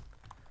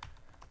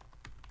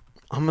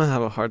 I'm going to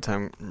have a hard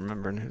time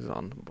remembering who's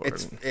on the board.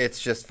 It's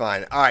just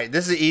fine. All right.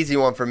 This is an easy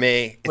one for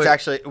me.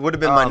 It would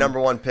have been my number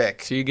one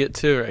pick. So you get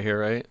 2 right here,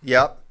 right?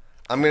 Yep.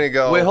 I'm going to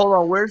go. Wait, hold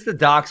on. Where's the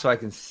doc so I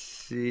can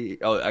see?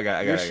 Oh, I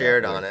got You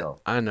shared on it.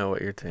 I know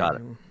what you're taking. Got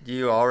it.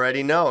 You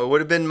already know. It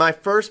would have been my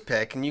first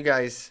pick, and you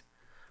guys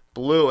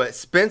blew it.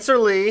 Spencer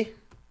Lee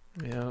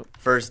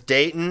versus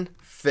Dayton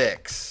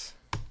Fix.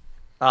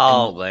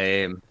 Oh,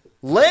 lame.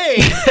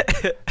 Lame?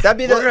 That'd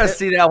be We're going to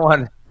see that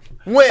one.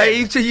 Win. Hey,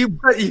 you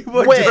put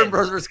Win. Jordan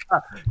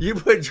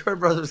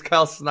Brothers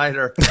Kyle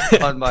Snyder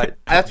on my.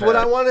 That's what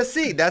I want to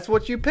see. That's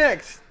what you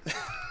picked.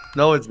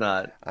 No, it's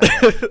not.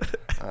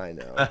 I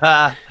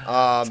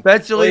know.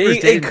 Spencer Lee.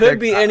 versus It could Dayton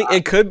be Pickett. any.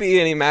 It could be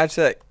any match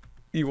that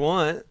you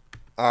want.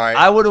 All right.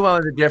 I would have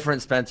went with a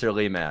different Spencer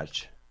Lee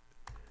match.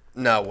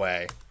 No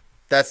way.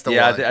 That's the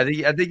Yeah, one.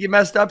 I think you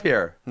messed up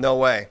here. No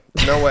way.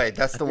 No way.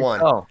 That's the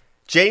one. Oh,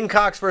 Jaden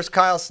Cox versus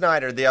Kyle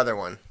Snyder, the other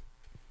one.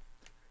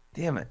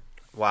 damn it.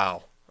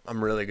 Wow.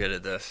 I'm really good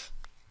at this.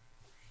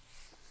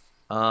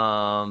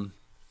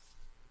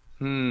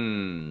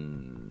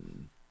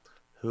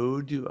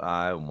 Who do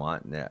I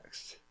want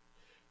next?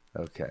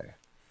 Okay.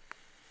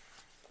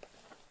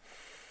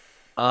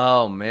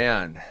 Oh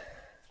man.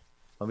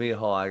 Let me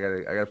hold on. I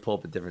gotta pull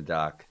up a different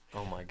doc.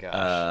 Oh my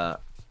gosh.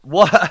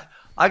 What?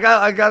 I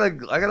got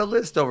a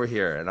list over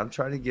here, and I'm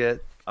trying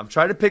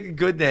to pick a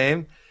good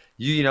name.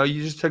 You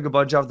just took a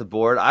bunch off the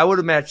board. I would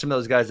have matched some of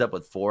those guys up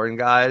with foreign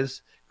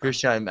guys.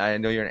 Christian, I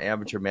know you're an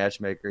amateur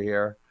matchmaker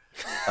here.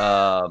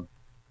 I'm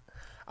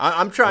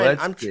trying.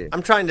 let's see.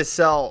 I'm trying to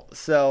sell.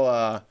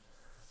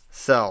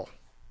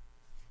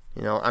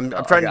 You know, I'm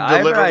trying Okay, to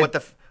deliver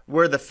I-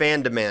 where the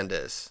fan demand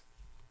is.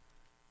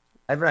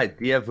 I have an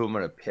idea of who I'm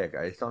gonna pick.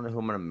 I just don't know who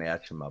I'm gonna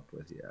match him up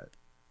with yet.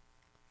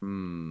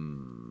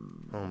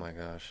 Oh my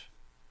gosh.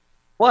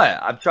 What?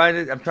 I'm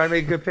trying to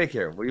make a good pick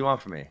here. What do you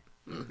want from me?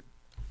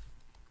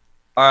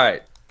 All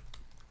right.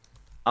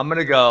 I'm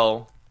gonna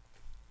go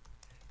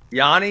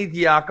Yanni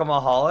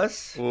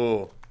Diakomahalis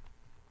Ooh.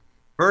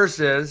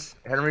 versus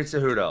Henry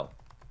Cejudo.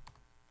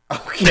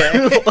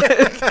 Okay.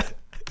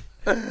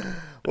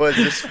 What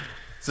is this?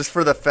 Is this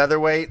for the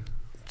featherweight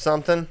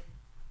something?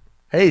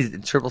 Hey,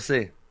 Triple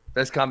C,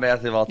 best combat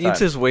athlete of all time. You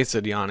just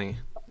wasted Yanni.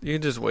 You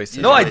just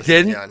wasted. No, I Yanni.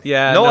 didn't. Yanni.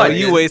 Yeah, No, no, I you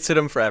didn't. wasted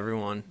him for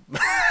everyone.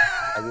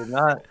 I did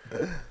not.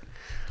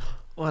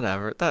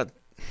 Whatever.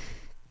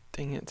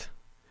 Dang it.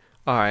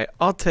 All right,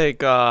 I'll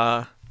take.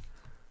 I'm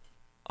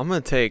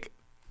gonna take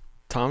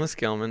Thomas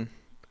Gilman.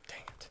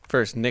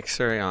 Versus Nick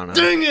Suriano.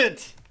 Dang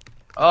it!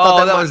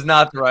 Oh, that was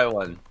not the right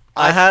one.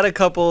 I had a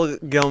couple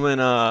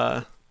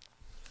Gilman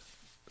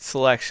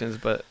selections,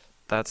 but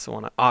that's the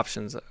one.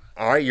 Options.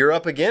 All right, you're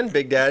up again,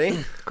 Big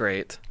Daddy.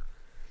 Great.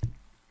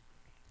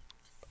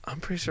 I'm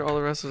pretty sure all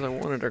the wrestlers I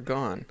wanted are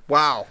gone.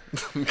 Wow.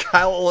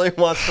 Kyle only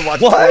wants to watch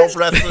What? 12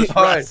 wrestlers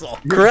All right. wrestle.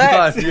 You're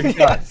Correct. done. You're done.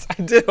 Yes,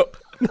 I do.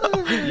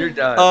 You're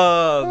done.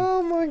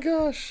 Oh my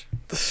gosh.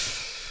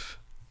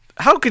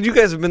 How could you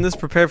guys have been this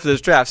prepared for this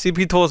draft?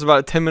 CP told us about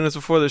it 10 minutes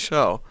before the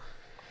show.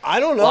 I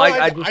don't know. Well,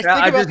 I just think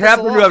about this a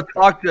happen to lot. have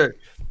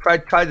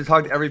tried to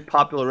talk to every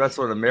popular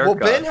wrestler in America. Well,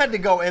 Ben had to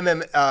go with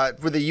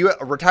a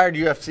retired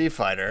UFC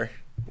fighter.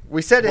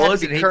 We said it Well, had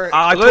to listen, be current.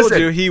 I Listen,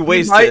 told you he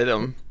wasted might-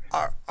 him.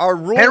 Our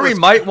rule Henry was,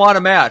 might want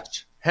a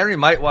match. I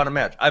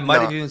might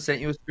No. have even sent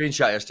you a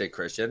screenshot yesterday,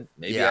 Christian.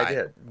 Maybe yeah, I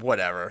did.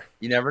 whatever.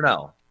 You never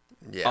know.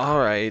 Yeah. All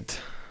right.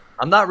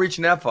 I'm not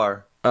reaching that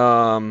far.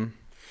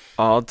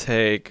 I'll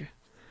take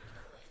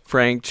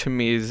Frank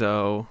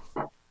Chamizo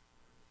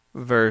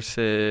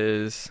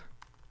versus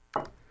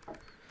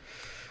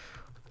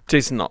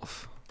Jason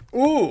Nolf.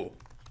 Ooh.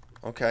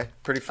 Okay.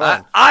 Pretty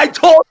fun. I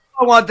told you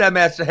I want that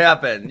match to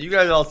happen. You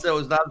guys all said it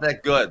was not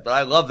that good, but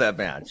I love that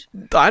match.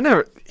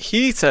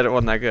 He said it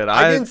wasn't that good.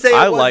 I didn't say it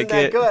wasn't like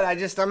that it. good.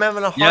 I'm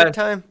having a hard Yeah.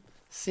 time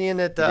seeing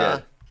it. Yeah.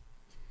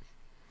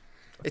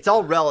 It's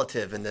all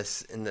relative in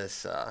this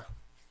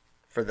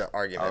for the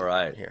argument. All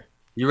right. Here.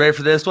 You ready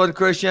for this one,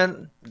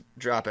 Christian?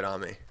 Drop it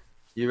on me.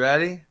 You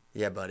ready?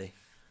 Yeah, buddy.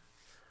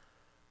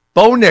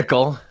 Bo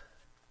Nickel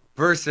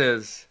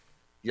versus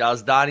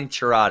Yazdani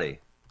Charati.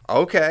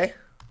 Okay.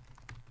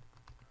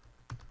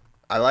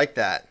 I like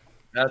that.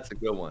 That's a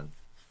good one.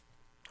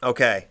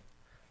 Okay.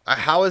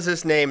 How has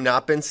this name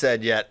not been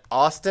said yet?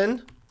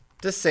 Austin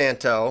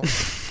DeSanto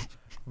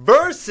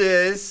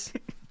versus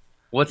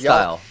What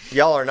style?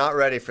 Y'all are not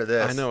ready for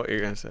this. I know what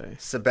you're gonna say.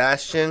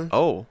 Sebastian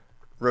Oh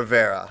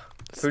Rivera.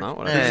 That's not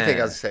what Who I did you think I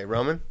Eh. was going to say?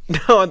 Roman?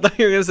 no, I thought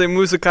you were gonna say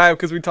Musakayev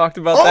because we talked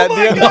about Oh that my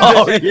the other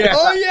God. day. yeah.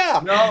 Oh,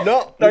 yeah.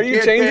 No. Are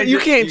you changing it? You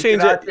can't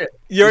change cannot it.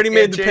 You already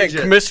made the pick. change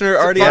it. Commissioner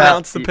already Fine.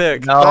 announced the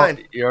pick. No,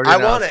 Fine. you already I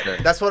want announced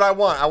it. That's what I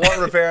want. I want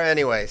Rivera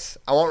anyways.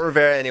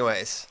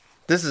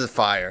 This is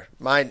fire.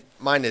 Mine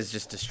is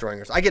just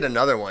destroying us. I get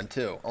another one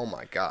too. Oh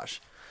my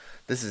gosh.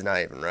 This is not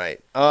even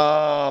right.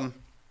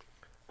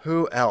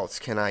 Who else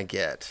can I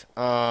get?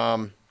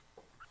 Ooh.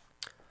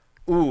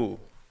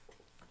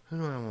 Who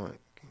do I want?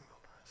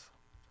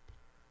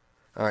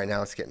 All right,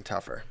 now it's getting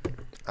tougher.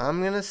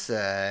 I'm going to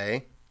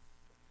say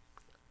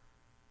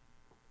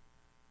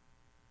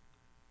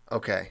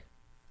okay.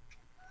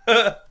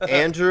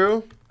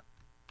 Andrew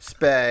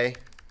Spey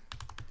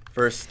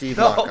versus Steve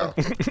Mocco.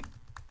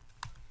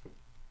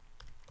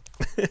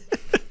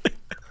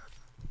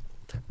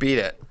 Beat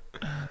it.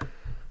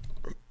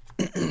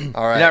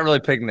 All right. You're not really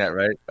picking that,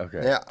 right?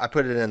 Okay. Yeah, I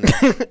put it in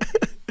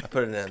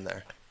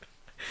there.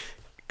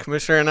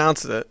 Commissioner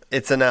announced it.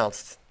 It's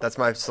announced. That's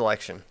my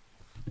selection.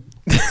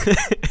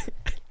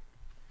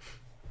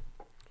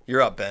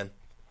 You're up, Ben.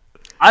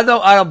 I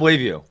don't believe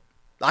you.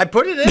 I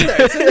put it in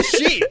there. It's in the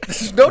sheet.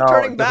 There's no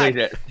turning back.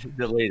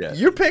 Delete it.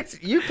 You picked.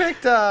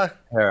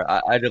 Here,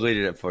 I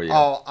deleted it for you.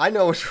 Oh, I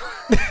know which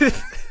one.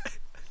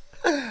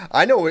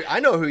 I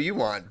know who you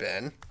want,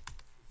 Ben.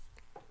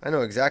 I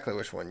know exactly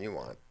which one you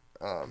want.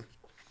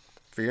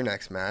 For your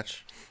next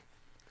match.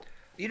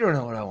 You don't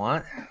know what I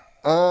want.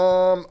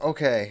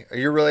 Okay. Are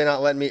you really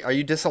not letting me? Are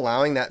you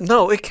disallowing that?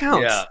 No, it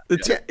counts.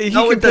 Yeah. He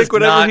No, can it does pick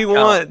whatever not he count.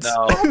 wants.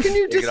 No. How can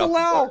you Take it off the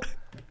disallow? board.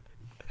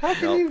 How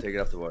can No, you? take it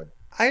off the board.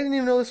 I didn't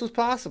even know this was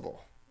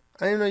possible.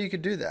 I didn't know you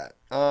could do that.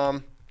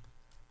 All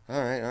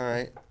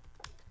right.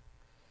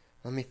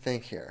 Let me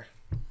think here.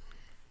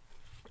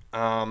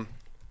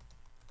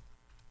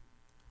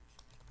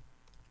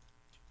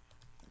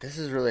 This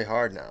is really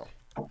hard now.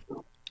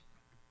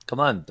 Come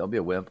on, don't be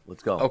a wimp.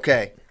 Let's go.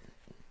 Okay.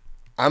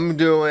 I'm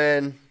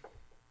doing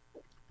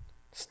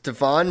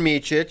Stefan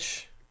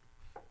Micic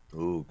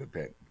Ooh, good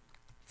pick.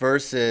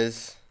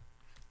 versus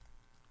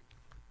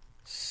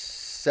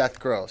Seth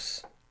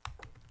Gross.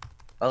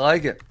 I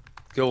like it.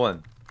 Good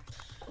one.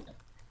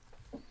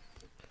 Now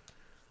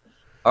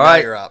All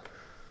right. you're up.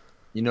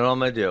 You know what I'm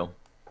going to do.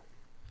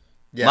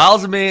 Yeah.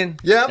 Miles Amin,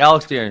 Yep.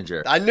 Alex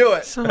Derringer. I knew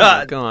it. Son of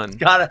a gun.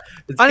 It's I gotta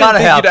didn't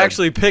happen. think you'd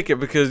actually pick it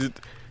because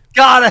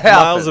Gotta happen.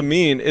 Miles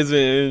Amin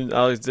isn't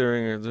Alex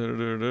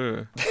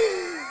Derringer.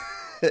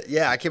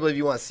 Yeah, I can't believe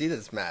you want to see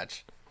this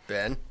match,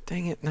 Ben.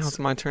 Dang it! Now it's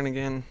my turn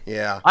again.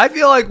 Yeah. I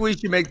feel like we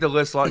should make the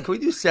list long. Can we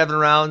do 7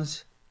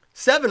 rounds?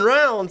 7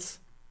 rounds.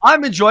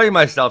 I'm enjoying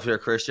myself here,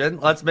 Christian.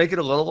 Let's make it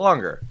a little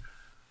longer.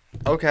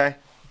 Okay.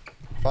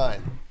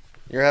 Fine.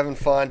 You're having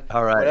fun.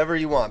 All right. Whatever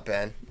you want,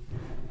 Ben.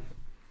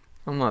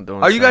 I'm not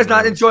doing. Are you guys 7 not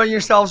rounds. enjoying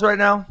yourselves right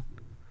now?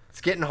 It's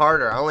getting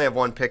harder. I only have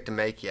one pick to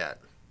make yet.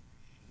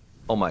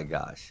 Oh my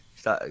gosh!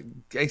 Stop.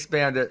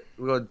 Expand it.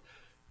 We'll go.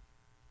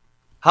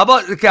 How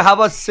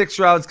about 6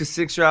 rounds? Because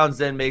 6 rounds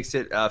then makes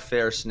it a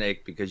fair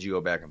snake because you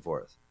go back and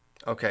forth.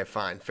 Okay,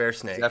 fine. Fair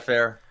snake. Is that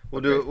fair?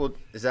 We'll do it.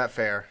 Is that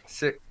fair?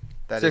 Six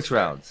That is fair.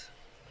 rounds.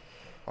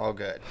 All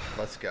good.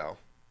 Let's go.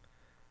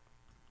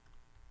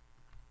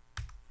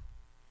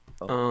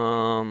 What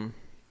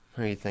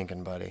are you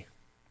thinking, buddy?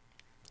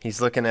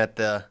 He's looking at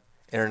the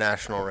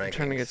international rankings.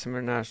 Trying to get some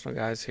international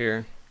guys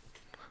here.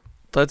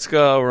 Let's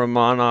go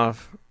Romanov.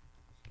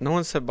 No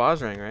one said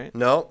Bosrang, right?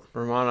 Nope.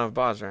 Romanov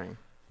Bosrang.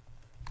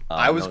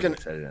 I was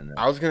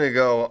gonna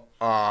go.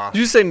 Did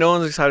you say no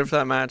one's excited for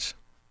that match?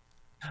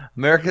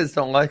 Americans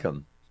don't like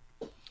him.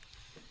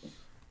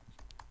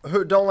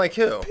 Who don't like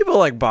who? People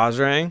like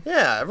Bosrang.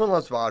 Yeah, everyone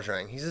loves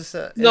Bajrang. He's just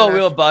No, we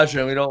love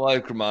Bajrang. We don't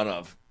like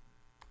Romanov.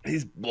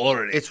 He's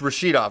boring. It's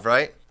Rashidov,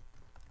 right?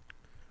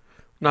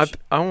 Not.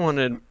 I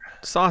wanted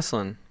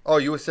Soslin. Oh,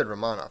 you said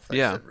Romanov. I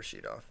Yeah. said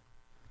Rashidov.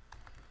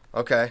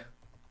 Okay.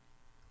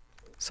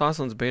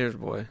 Soslin's Bader's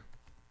boy.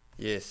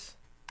 Yes.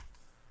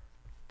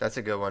 That's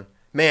a good one.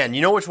 Man,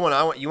 you know which one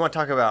I want? You want to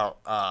talk about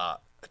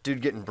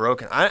dude getting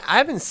broken? I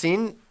haven't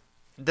seen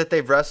that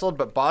they've wrestled,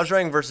 but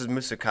Bajrang versus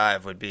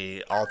Musakaev would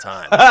be all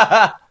time.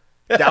 That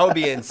would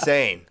be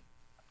insane.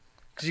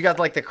 Because you got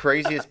like the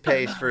craziest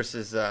pace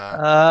versus that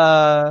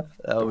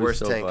the would be worst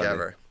so tank funny.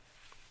 ever.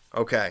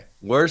 Okay.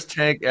 Worst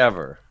tank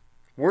ever.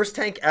 Worst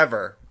tank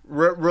ever.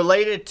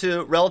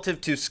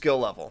 Relative to skill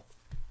level.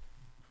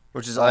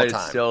 Which is all Right,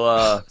 time.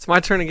 still, It's my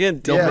turn again.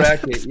 still Damn it.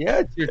 bracket. Yeah,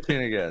 it's your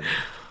turn again.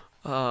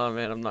 Oh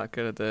man, I'm not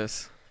good at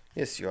this.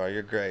 Yes, you are.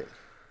 You're great.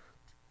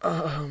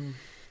 I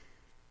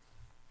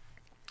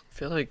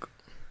feel like,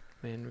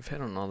 man, we've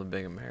hit on all the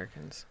big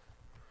Americans.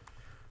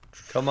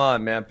 Come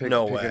on, man. Pick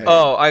No pick way. a name.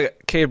 Oh,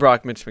 Cade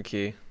Brock, Mitch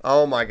McKee.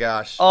 Oh my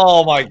gosh.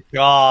 Oh my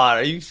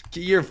God!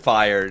 You're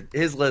fired.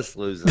 His list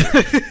loses.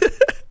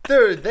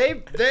 Dude,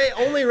 they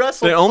only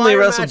wrestle. They only fire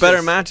wrestle matches.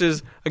 better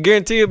matches. I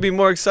guarantee it'll be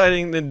more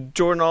exciting than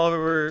Jordan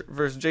Oliver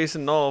versus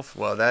Jason Nolf.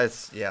 Well,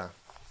 that's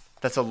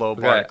a low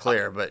bar Okay. to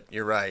clear, but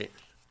you're right.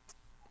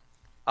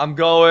 I'm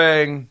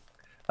going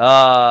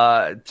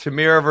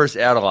Tamira versus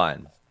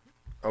Adeline.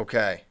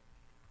 Okay,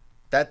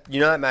 that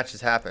match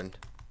has happened.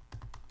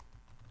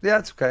 Yeah,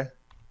 it's okay.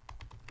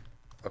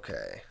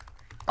 Okay,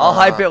 I'll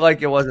hype it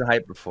like it wasn't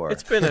hyped before.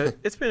 It's been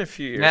a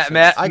few years. Matt, since-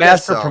 Matt, I guess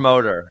master so.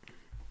 promoter.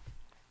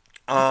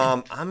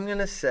 I'm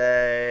gonna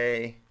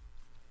say.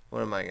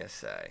 What am I gonna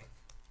say?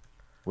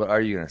 What are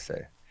you gonna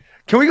say?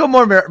 Can we go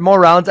more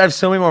rounds? I have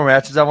so many more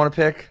matches I want to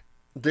pick.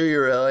 Do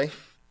you really?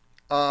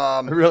 I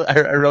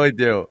really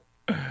do.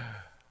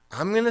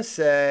 I'm gonna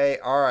say.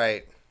 All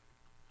right.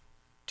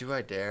 Do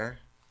I dare?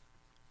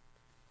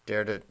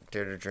 Dare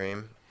to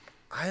dream.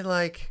 I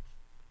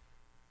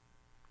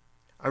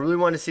really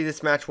want to see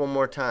this match one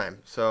more time,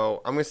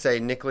 so I'm gonna say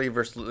Nick Lee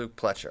versus Luke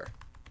Pletcher.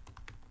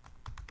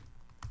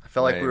 I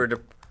felt like we Lame.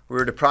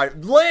 were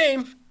deprived.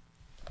 Lame.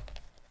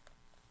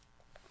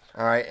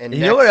 All right, and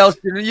You know what else?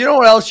 You know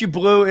what else you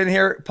blew in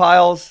here,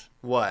 Piles?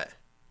 What?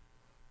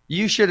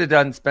 You should have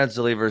done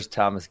Spencer Lee versus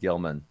Thomas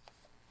Gilman.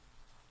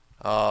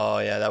 Oh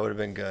yeah, that would have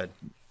been good.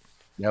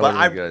 That would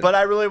have been good. But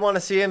I really want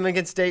to see him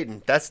against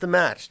Dayton. That's the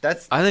match. I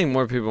think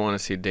more people want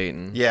to see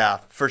Dayton. Yeah,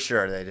 for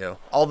sure they do.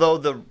 Although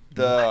the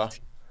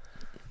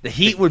The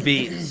heat would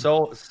be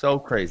so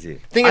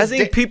crazy. I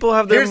think people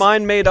have their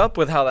mind made up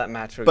with how that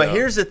match would go. But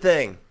here's the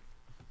thing.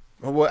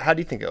 How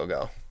do you think it'll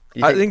go?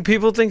 I think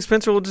people think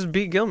Spencer will just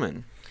beat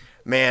Gilman.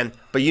 Man,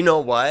 but you know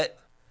what?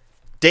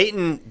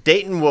 Dayton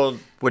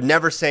would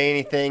never say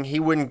anything. He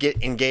wouldn't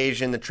get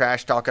engaged in the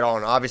trash talk at all,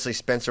 and obviously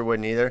Spencer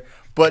wouldn't either.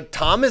 But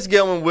Thomas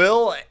Gilman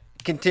will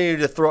continue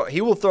to throw. He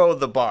will throw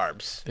the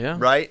barbs. Yeah.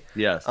 Right.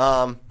 Yes.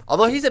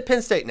 Although he's at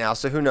Penn State now,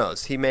 so who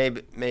knows? He may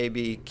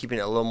be keeping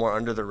it a little more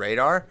under the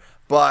radar.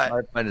 But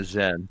might find a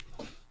zen.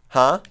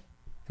 Huh?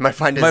 You might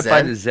find a might zen.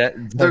 find a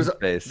zen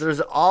space. There's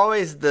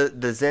always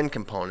the zen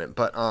component,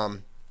 but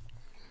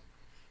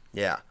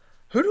yeah.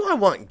 Who do I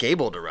want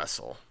Gable to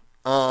wrestle?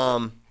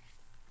 I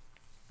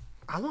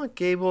want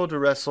Gable to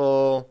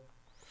wrestle.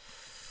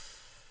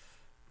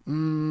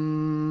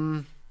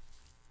 I'm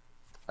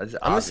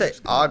gonna say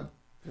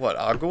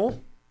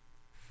Ogul?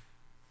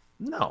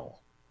 No.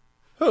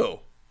 Who?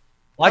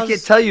 Well, I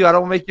can't tell you. I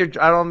don't make your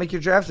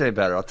draft any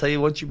better. I'll tell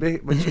you once you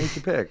make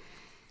your pick.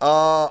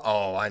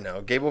 I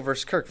know. Gable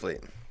versus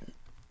Kirkfleet.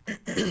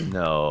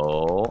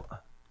 No.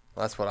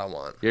 That's what I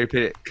want. You already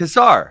picked it.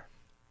 Kassar.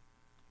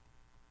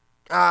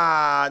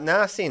 No,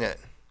 I've seen it.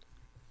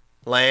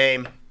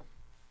 Lame.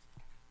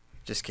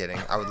 Just kidding.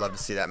 I would love to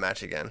see that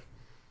match again.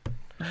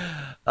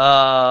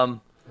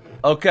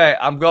 Okay,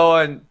 I'm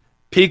going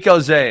Pico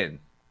Zane.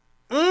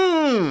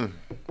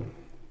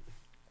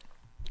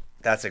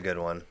 That's a good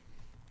one.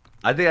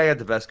 I think I got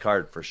the best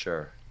card for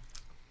sure.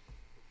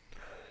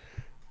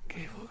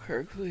 Gable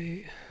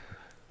Kirkfleet.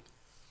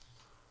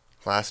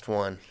 Last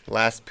one.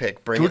 Last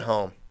pick. Bring it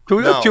home. Can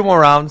we go 2 more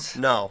rounds?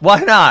 No.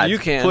 Why not? You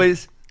can.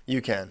 Please.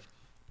 You can.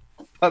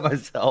 By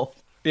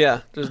myself.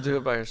 Yeah, just do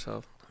it by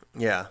yourself.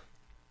 Yeah.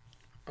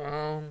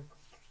 I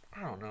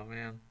don't know,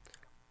 man.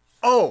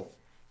 Oh!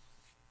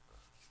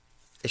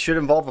 It should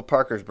involve a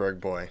Parkersburg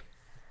boy.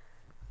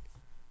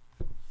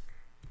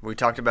 We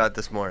talked about it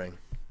this morning.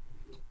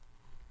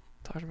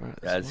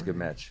 Yeah, it's a good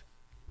match.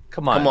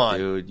 Come on,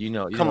 dude. You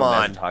know what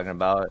I'm talking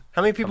about.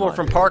 How many people are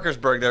from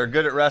Parkersburg that are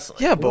good at wrestling?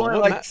 Yeah, but We're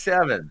like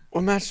 7.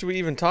 What match do we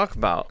even talk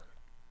about?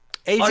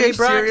 AJ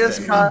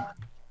Braxton.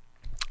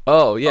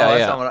 Oh,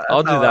 yeah.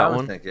 I'll do that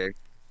one. Thinking.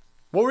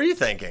 What were you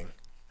thinking?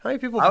 How many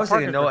people I from was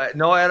thinking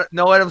Parkersburg?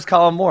 no Adams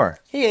Colin Moore.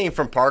 He ain't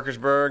from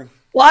Parkersburg.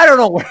 Well, I don't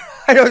know.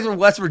 I know he's from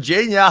West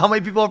Virginia. How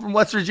many people are from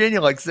West Virginia?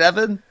 Like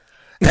 7?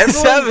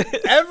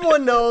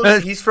 Everyone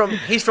knows he's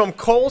from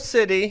Coal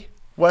City,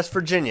 West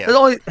Virginia. There's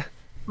only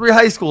 3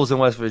 high schools in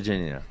West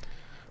Virginia.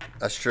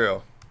 That's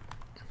true.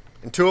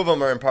 And 2 of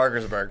them are in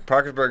Parkersburg.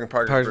 Parkersburg and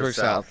Parkersburg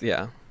South.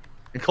 Yeah.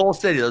 In Coal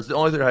City, those are the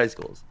only 3 high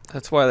schools.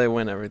 That's why they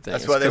win everything.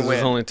 That's why they win.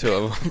 There's only 2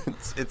 of them.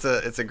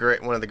 It's a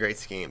great one of the great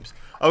schemes.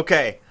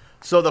 Okay,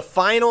 so the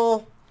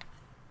final,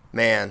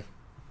 man,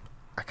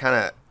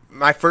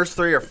 my first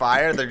 3 are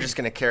fire. They're just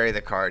gonna carry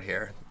the card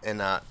here,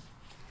 and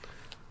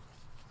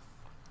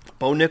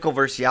Bo Nickel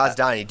versus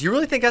Yazdani. Do you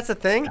really think that's a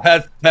thing?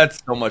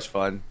 That's so much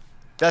fun.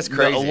 That's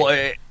crazy.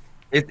 No,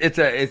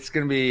 it's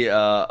gonna be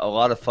a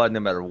lot of fun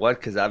no matter what,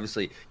 because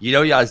obviously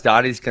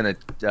Yazdani's gonna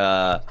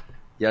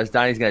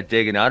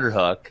dig an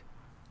underhook,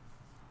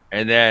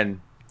 and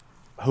then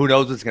who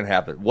knows what's gonna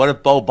happen? What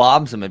if Bo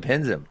bombs him and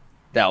pins him?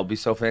 That would be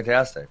so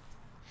fantastic.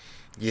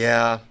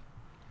 Yeah.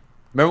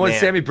 Remember when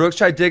Sammy Brooks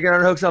tried digging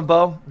underhooks on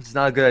Bo? It's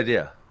not a good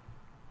idea.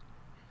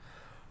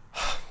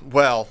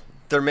 Well,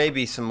 there may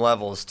be some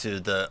levels to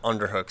the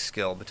underhook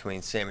skill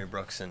between Sammy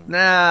Brooks and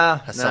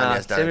Hassan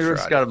Yazdani. Sammy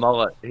Brooks got a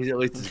mullet. He's at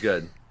least as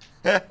good.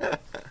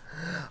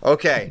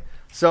 Okay,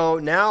 so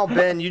now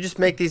Ben, you just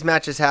make these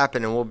matches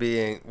happen, and we'll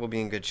be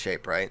in good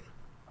shape, right?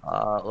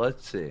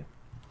 Let's see.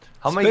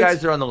 How many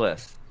guys are on the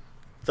list?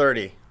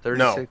 30.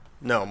 36?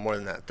 No, more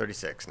than that.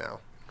 36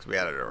 now because we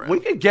added it around. We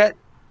could get.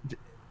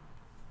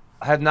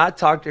 I have not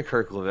talked to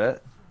Kirk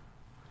Levitt,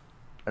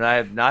 and I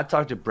have not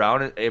talked to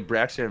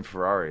Braxton and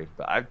Ferrari,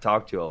 but I've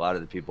talked to a lot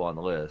of the people on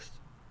the list.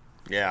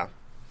 Yeah.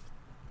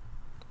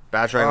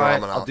 Bajrang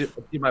Romanov. I'll do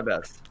my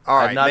best. All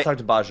right, I have not talked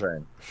to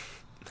Bajrang.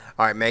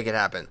 All right, make it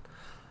happen.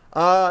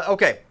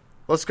 Okay,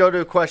 let's go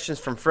to questions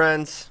from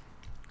friends.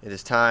 It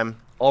is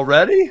time.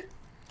 Already?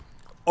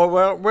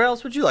 Or where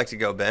else would you like to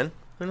go, Ben?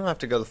 We don't have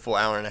to go the full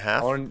hour and a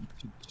half. 2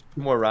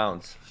 more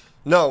rounds.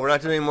 No, we're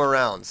not doing any more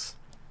rounds.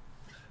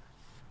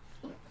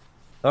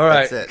 All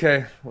right. That's it.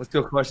 Okay. Let's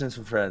go questions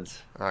from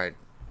friends. All right.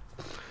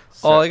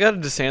 I got a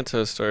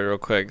DeSantos story real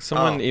quick.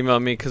 Someone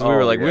emailed me because we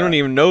were like, we don't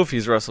even know if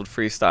he's wrestled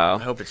freestyle.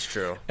 I hope it's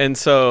true. And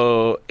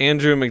so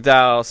Andrew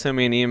McDowell sent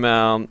me an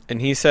email,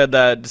 and he said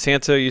that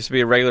DeSanto used to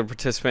be a regular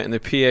participant in the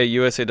PA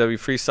USAW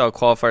Freestyle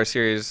Qualifier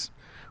Series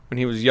when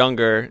he was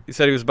younger. He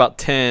said he was about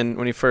 10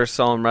 when he first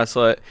saw him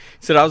wrestle it.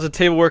 He said, I was a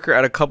table worker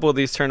at a couple of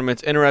these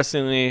tournaments.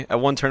 Interestingly, at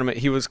one tournament,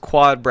 he was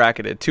quad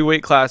bracketed, 2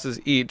 weight classes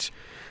each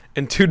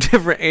in 2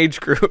 different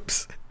age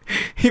groups.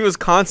 He was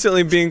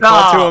constantly being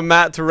called to a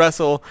mat to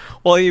wrestle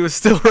while he was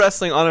still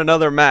wrestling on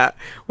another mat.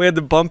 We had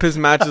to bump his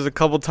matches a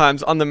couple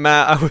times on the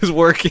mat I was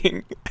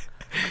working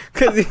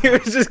because he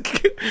was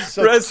just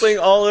wrestling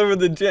all over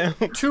the gym.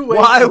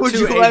 Why would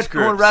you let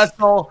someone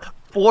wrestle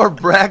 4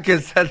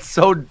 brackets? That's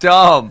so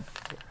dumb.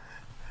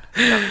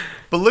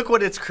 But look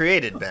what it's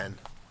created, Ben.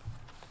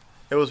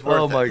 It was worth it.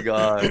 Oh my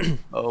god.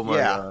 Oh my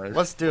god.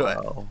 Let's do it.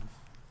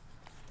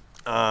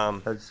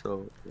 That's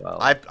so wow.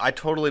 I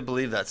totally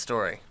believe that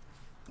story.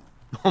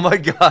 Oh my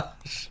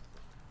gosh.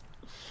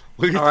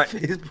 Look All right.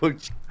 at the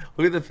Facebook.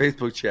 Look at the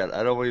Facebook chat.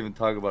 I don't want to even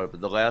talk about it,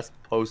 but the last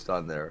post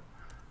on there,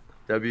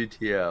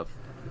 WTF.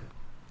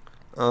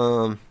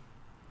 I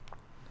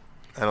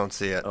don't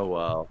see it. Oh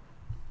wow.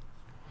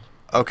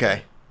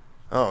 Okay.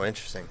 Oh,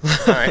 interesting.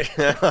 All right.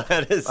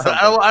 That is something.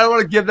 I don't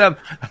want to give them.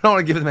 I don't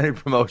want to give them any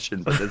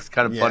promotion, but it's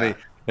kind of Yeah. funny.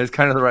 It's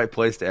kind of the right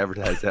place to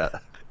advertise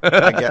that.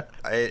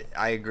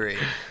 I agree.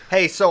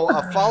 Hey, so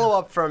a follow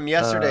up from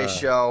yesterday's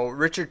show,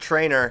 Richard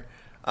Trainer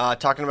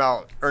talking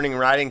about earning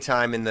riding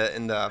time in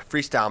the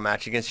freestyle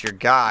match against your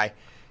guy.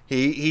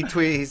 He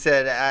tweeted. He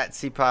said at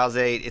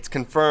cpiles8, it's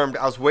confirmed.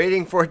 I was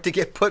waiting for it to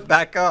get put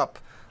back up.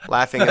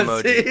 Laughing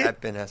emoji See?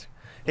 at Ben Hester.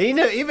 He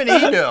knew. Even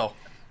he knew.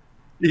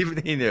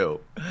 Even he knew.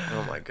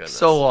 Oh my goodness.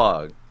 So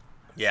long.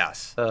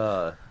 Yes.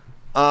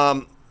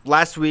 Last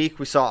Last week,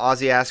 we saw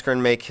Ozzy Askren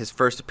make his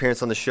first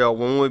appearance on the show.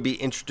 When will we be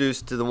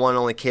introduced to the one and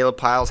only Caleb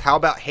Piles? How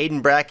about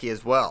Hayden Brackey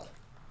as well?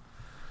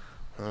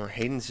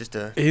 Hayden's just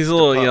a... He's a just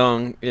little pup.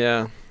 young,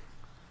 yeah.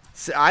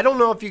 So, I don't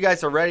know if you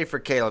guys are ready for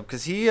Caleb,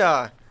 because he's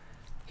an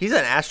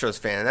Astros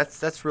fan.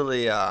 That's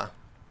really a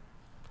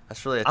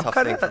tough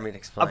thing for me to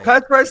explain. I'm kind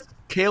of surprised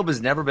Caleb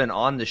has never been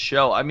on the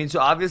show. I mean, so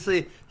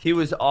obviously he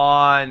was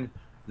on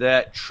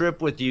that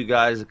trip with you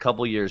guys a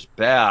couple years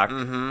back.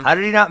 Mm-hmm. How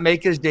did he not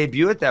make his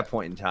debut at that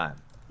point in time?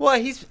 Well,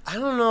 I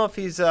don't know if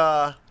he's...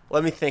 let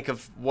me think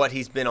of what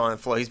he's been on in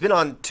Flow. He's been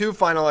on 2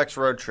 Final X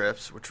road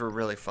trips, which were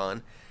really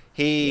fun.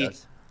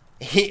 Yes.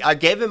 I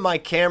gave him my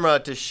camera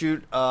to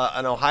shoot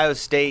an Ohio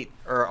State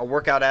or a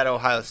workout at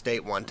Ohio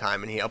State one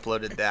time, and he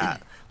uploaded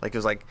that. Like it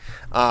was like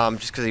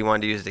just because he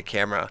wanted to use the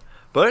camera.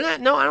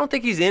 But no, I don't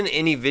think he's in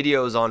any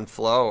videos on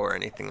Flow or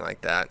anything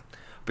like that.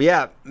 But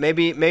yeah,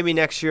 maybe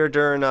next year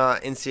during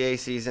NCAA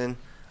season,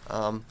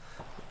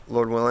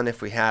 Lord willing,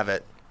 if we have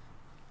it,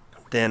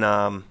 then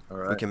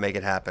we can make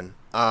it happen.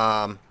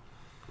 So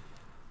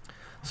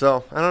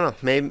I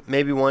don't know,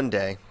 maybe one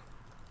day,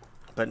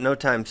 but no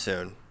time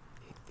soon.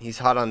 He's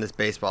hot on this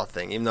baseball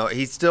thing, even though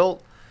he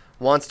still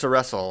wants to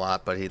wrestle a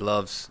lot, but he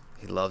loves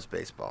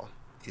baseball.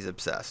 He's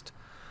obsessed.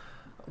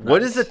 Nice.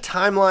 What is the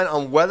timeline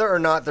on whether or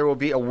not there will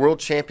be a World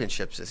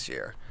Championships this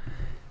year?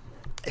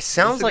 It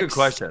sounds That's a good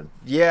question.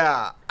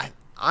 Yeah,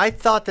 I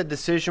thought the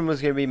decision was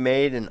going to be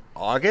made in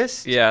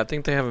August. Yeah, I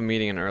think they have a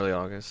meeting in early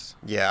August.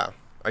 Yeah.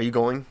 Are you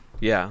going?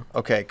 Yeah.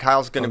 Okay,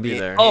 Kyle's going to be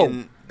there.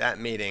 in that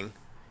meeting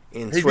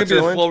in He's going to be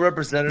the Switzerland. Flow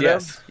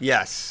representative?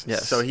 Yes.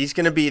 Yes. So he's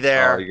going to be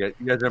there. Oh, you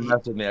guys are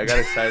messing with me. I got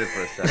excited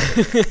for a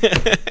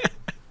second.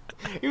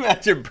 You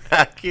imagine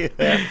Brackey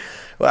there.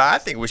 Well, I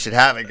think we should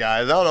have it,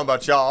 guys. I don't know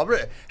about y'all.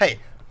 Hey,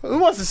 who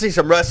wants to see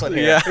some wrestling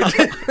here?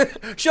 Yeah.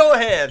 Show of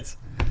hands.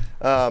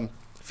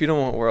 If you don't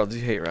want worlds,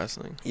 you hate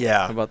wrestling.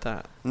 Yeah. How about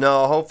that?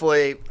 No,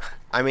 hopefully.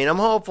 I mean, I'm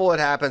hopeful it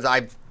happens.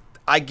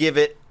 I give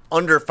it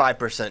under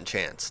 5%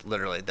 chance,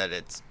 literally, that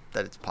it's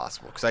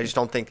possible. Because I just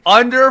don't think.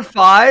 Under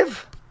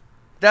 5?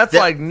 That's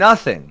like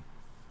nothing.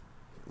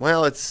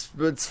 Well, it's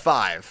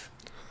 5.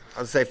 I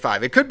would say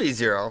 5. It could be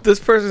 0. This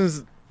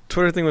person's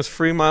Twitter thing was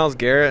free Myles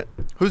Garrett.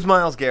 Who's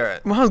Myles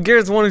Garrett? Myles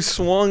Garrett's the one who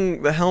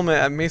swung the helmet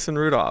at Mason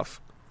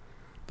Rudolph,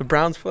 the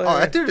Browns player. Oh,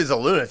 that dude is a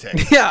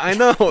lunatic. Yeah, I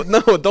know.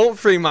 No, don't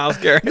free Myles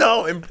Garrett.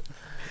 No,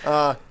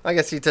 I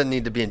guess he doesn't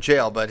need to be in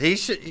jail, but he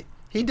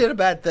did a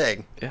bad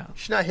thing. Yeah. He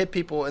should not hit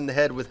people in the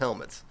head with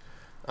helmets.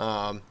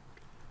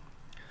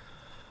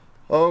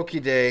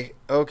 Okie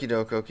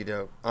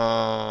doke.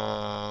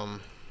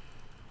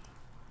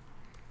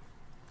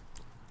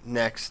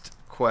 Next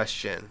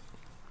question.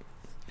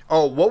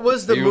 Oh, what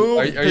was the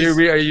move?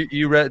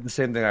 You read the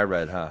same thing I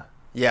read, huh?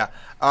 Yeah.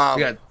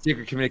 We got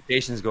secret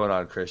communications going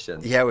on, Christian.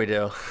 Yeah, we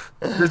do.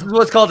 This is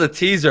what's called a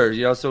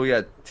teaser, so we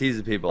got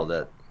teasing people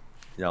that,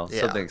 Yeah.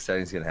 something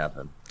exciting is going to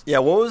happen. Yeah,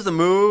 what was the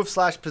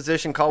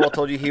move/position Caldwell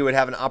told you he would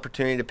have an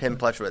opportunity to pin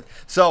Pletcher with?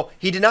 So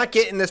he did not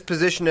get in this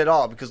position at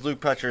all because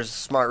Luke Pletcher is a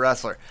smart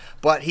wrestler.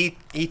 But he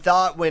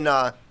thought when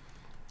it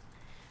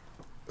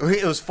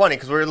was funny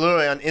because we were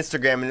literally on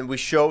Instagram and we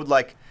showed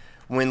like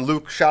when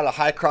Luke shot a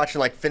high crotch and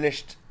like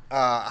finished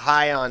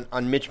high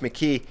on Mitch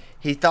McKee.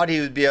 He thought he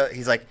would be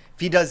he's like,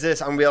 if he does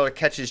this, I'm gonna be able to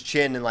catch his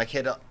chin and like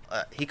hit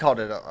he called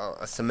it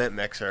a cement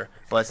mixer,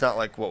 but it's not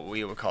like what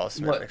we would call a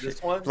cement mixer.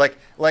 This one? Like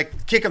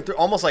kick him through,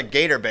 almost like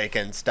Gator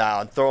Bacon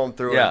style, and throw him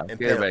through. Yeah, and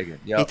Gator pin him. Bacon.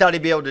 Yep. He thought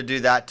he'd be able to do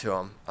that to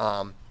him.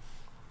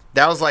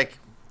 That was like,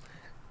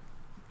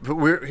 he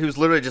was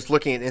literally just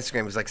looking at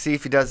Instagram. He's like, see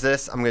if he does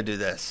this, I'm gonna do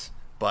this.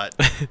 But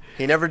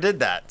he never did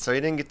that, so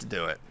he didn't get to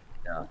do it.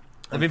 Yeah.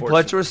 I mean,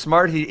 Pletcher was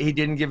smart. He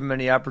didn't give him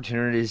any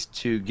opportunities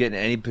to get in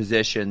any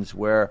positions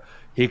where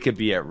he could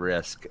be at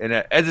risk. And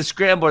as a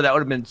scrambler, that would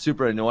have been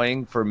super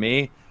annoying for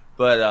me.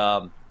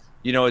 But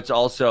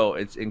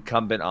it's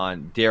incumbent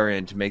on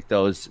Darian to make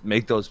those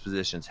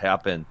positions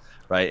happen,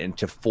 right, and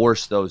to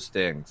force those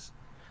things.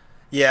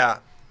 Yeah.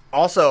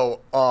 Also,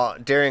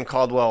 Darian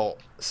Caldwell.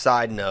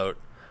 Side note: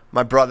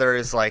 my brother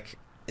is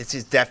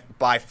it's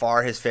by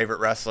far his favorite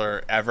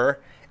wrestler ever.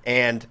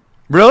 And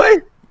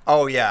Really?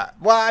 oh yeah,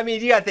 well, I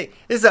mean, you gotta think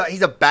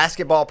he's a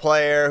basketball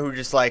player who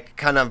just like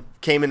kind of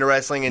came into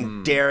wrestling,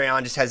 and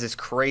Darion just has this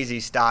crazy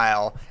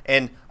style,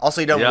 and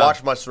also he doesn't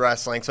watch much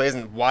wrestling, so he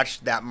hasn't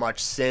watched that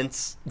much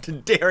since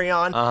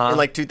Darion in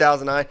like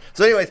 2009.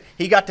 So, anyways,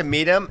 he got to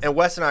meet him, and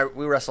Wes and I,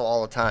 we wrestle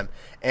all the time,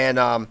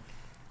 and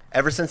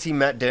ever since he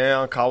met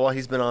Darion Caldwell,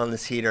 he's been on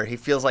this heater. He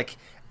feels like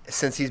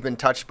since he's been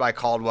touched by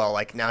Caldwell,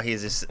 like now he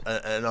is just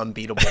an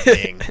unbeatable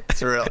being.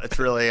 It's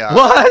really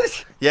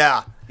What?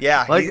 yeah.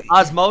 Like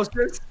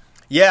osmosis?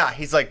 Yeah,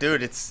 he's like,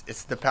 dude, it's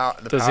the power.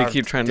 Does he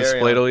keep trying to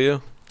spladle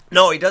you?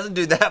 No, he doesn't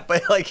do that.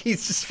 But like,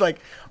 he's just like,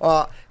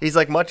 he's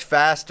like much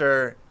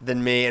faster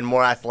than me and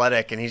more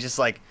athletic, and he's just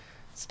like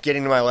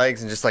getting to my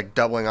legs and just like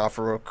doubling off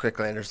real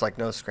quickly, and there's like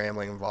no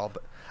scrambling involved.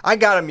 But I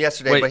got him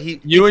yesterday. Wait, but he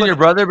and your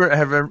brother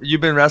have you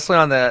been wrestling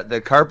on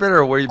the carpet,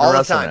 or where you been all the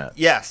wrestling time. at?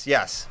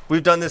 Yes.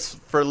 We've done this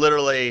for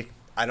literally,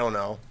 I don't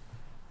know,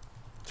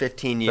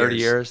 15 years, 30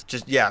 years,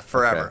 just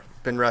forever. Okay.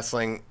 Been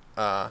wrestling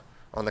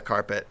on the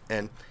carpet,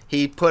 and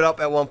he put up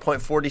at one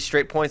point 40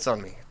 straight points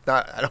on me.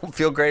 I don't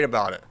feel great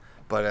about it,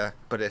 but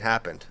it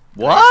happened.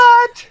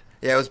 What?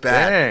 Yeah, it was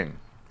bad. Dang.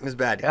 It was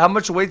bad. How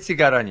much weight's he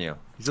got on you?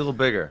 He's a little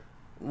bigger.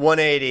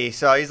 180,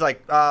 so he's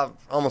like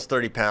almost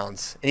 30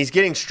 pounds. And he's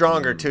getting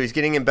stronger, too. He's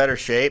getting in better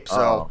shape.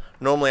 So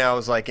normally I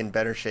was like in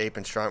better shape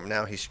and strong.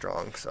 Now he's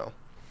strong, so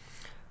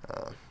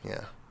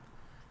yeah.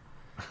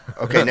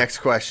 Okay, next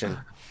question.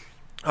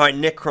 All right,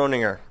 Nick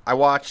Croninger. I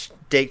watched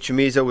Dake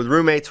Chamizo with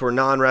roommates who were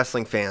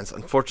non-wrestling fans.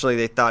 Unfortunately,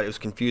 they thought it was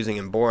confusing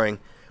and boring.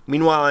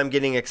 Meanwhile, I'm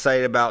getting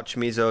excited about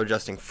Chamizo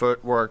adjusting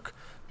footwork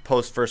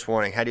post first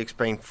warning. How do you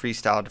explain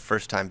freestyle to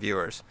first-time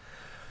viewers?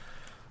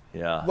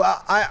 Yeah.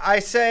 Well, I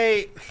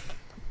say,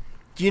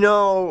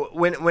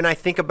 when I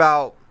think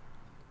about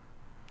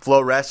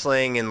Flow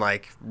Wrestling and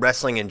like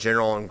wrestling in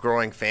general and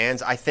growing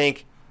fans, I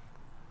think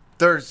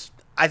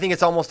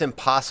it's almost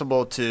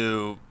impossible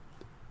to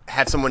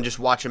have someone just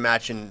watch a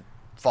match and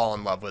fall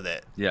in love with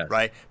it. Yeah.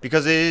 Right?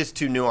 Because it is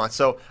too nuanced.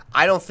 So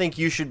I don't think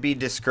you should be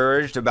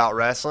discouraged about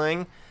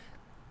wrestling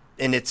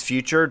in its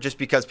future just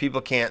because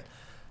people can't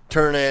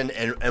turn in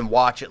and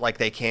watch it like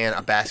they can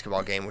a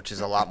basketball game, which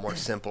is a lot more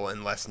simple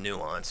and less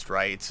nuanced,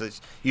 right? So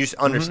you just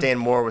understand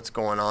more what's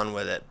going on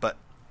with it. But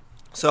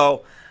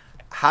so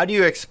how do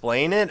you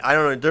explain it? I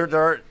don't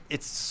know.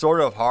 It's sort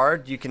of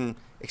hard. You can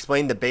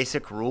explain the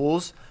basic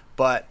rules,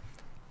 but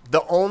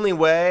the only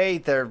way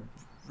they're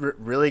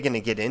really going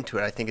to get into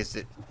it, I think, is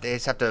that they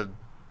just have to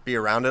be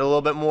around it a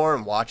little bit more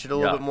and watch it a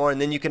little bit more,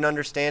 and then you can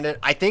understand it.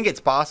 I think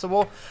it's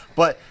possible,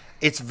 but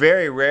it's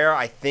very rare.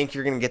 I think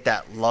you're going to get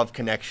that love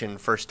connection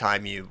first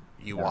time you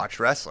watch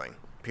wrestling.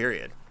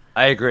 Period.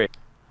 I agree.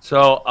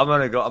 So I'm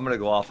gonna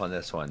go off on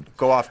this one.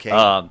 Go off,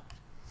 Kate.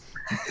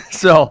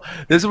 So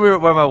this is where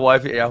my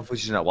wife, hopefully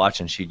she's not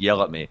watching, she'd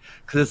yell at me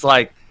because it's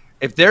like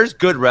if there's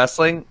good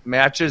wrestling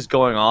matches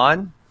going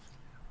on,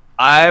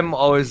 I'm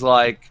always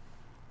like,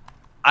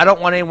 I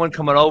don't want anyone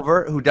coming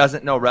over who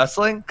doesn't know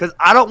wrestling because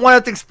I don't want to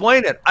have to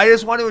explain it. I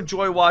just want to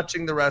enjoy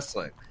watching the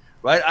wrestling.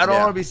 Right, I don't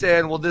want to be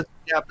saying, "Well, this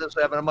happened, this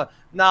happened." I'm like,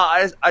 no,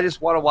 I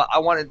just want to watch. I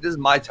want it. This is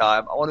my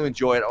time. I want to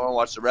enjoy it. I want to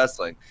watch the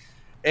wrestling,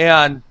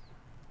 and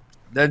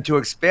then to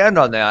expand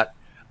on that,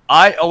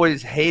 I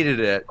always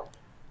hated it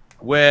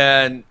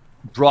when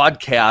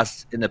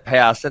broadcasts in the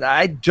past, and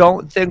I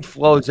don't think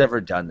Flow's ever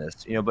done this,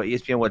 but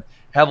ESPN would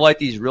have like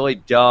these really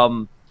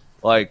dumb,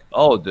 like,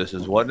 "Oh, this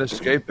is what an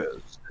escape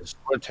is. This is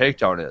what a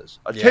takedown is.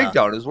 A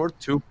takedown is worth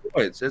 2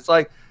 points." It's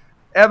like,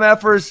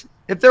 MFers.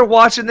 If they're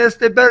watching this,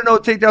 they better know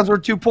takedowns were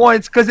 2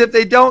 points because if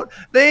they don't,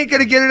 they ain't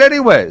going to get it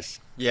anyways.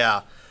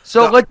 Yeah.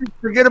 So let's just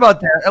forget about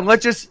that and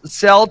let's just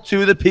sell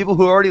to the people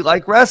who already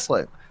like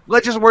wrestling.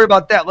 Let's just worry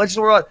about that. Let's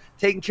just worry about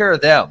taking care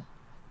of them.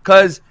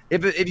 Because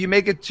if you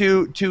make it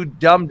too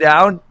dumbed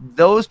down,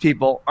 those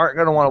people aren't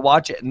going to want to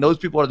watch it, and those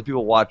people are the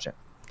people watching.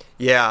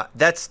 Yeah,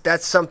 that's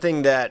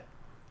something that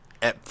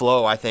at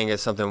Flow I think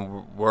is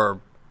something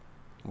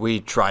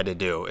we try to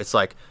do. It's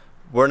like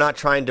we're not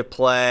trying to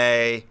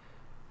play –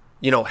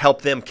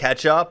 help them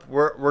catch up.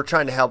 We're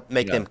trying to help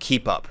make them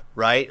keep up,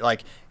 right?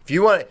 Like if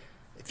you want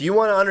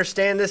to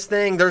understand this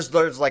thing, there's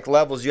like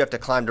levels you have to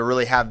climb to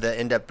really have the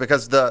in-depth,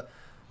 because the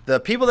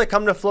people that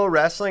come to Flow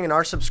Wrestling and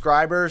our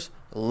subscribers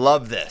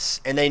love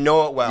this and they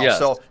know it well. Yes.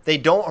 So they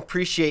don't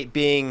appreciate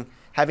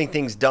having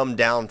things dumbed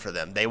down for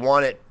them. They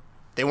want it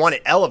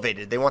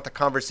elevated. They want the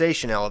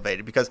conversation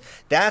elevated because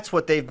that's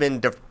what they've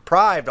been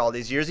deprived all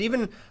these years.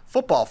 Even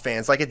football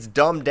fans, like, it's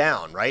dumbed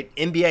down, right?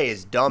 NBA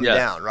is dumbed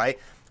down, right?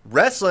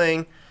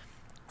 Wrestling,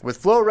 with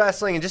Flow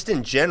Wrestling and just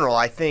in general,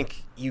 I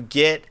think you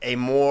get a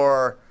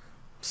more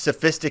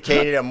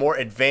sophisticated, a more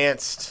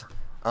advanced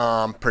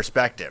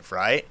perspective,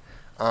 right?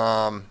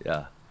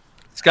 Yeah.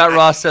 Scott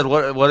Ross said,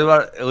 what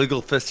about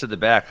illegal fist to the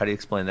back? How do you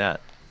explain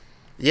that?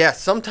 Yeah,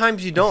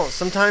 sometimes you don't.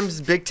 Sometimes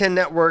Big Ten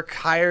Network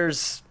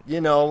hires,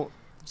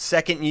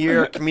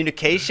 second-year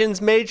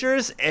communications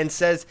majors and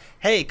says,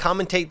 hey,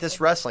 commentate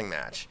this wrestling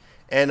match.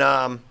 And,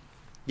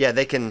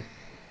 they can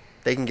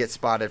get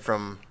spotted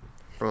from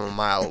a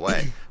mile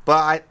away.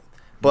 But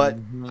But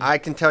I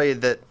can tell you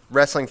that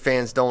wrestling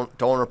fans don't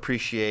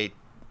appreciate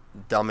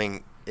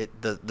dumbing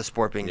it, the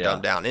sport being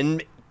dumbed down.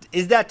 And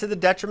is that to the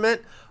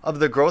detriment of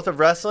the growth of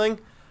wrestling?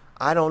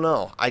 I don't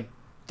know. I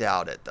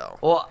doubt it, though.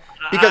 Well,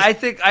 because I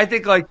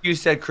think like you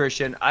said,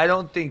 Christian, I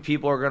don't think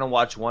people are going to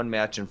watch one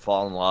match and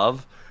fall in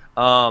love.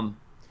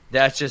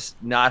 That's just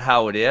not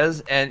how it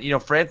is. And,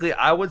 frankly,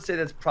 I would say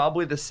that's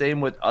probably the same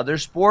with other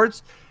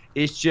sports.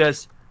 It's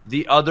just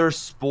the other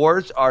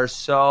sports are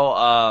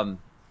so,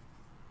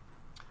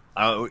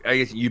 I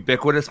guess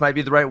ubiquitous might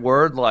be the right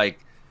word. Like,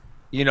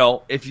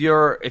 if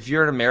you're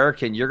an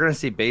American, you're going to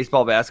see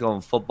baseball, basketball,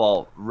 and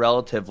football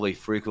relatively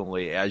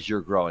frequently as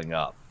you're growing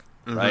up,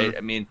 right?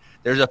 I mean,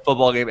 there's a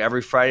football game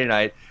every Friday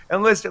night.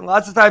 And listen,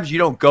 lots of times you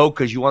don't go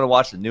because you want to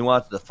watch the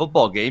nuance of the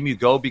football game. You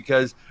go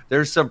because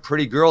there's some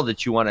pretty girl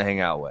that you want to hang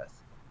out with.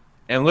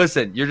 And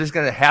listen, you're just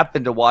going to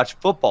happen to watch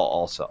football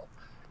also.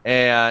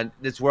 And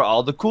it's where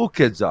all the cool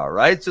kids are,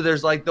 right? So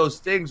there's like those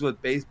things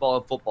with baseball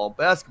and football and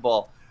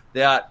basketball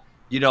that,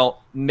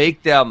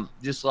 make them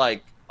just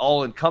like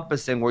all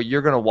encompassing where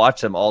you're going to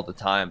watch them all the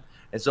time.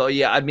 And so,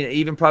 yeah, I mean,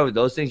 even probably with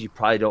those things, you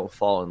probably don't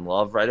fall in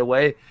love right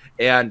away.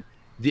 And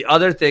the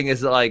other thing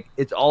is that, like,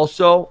 it's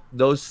also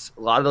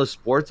a lot of those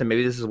sports, and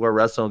maybe this is where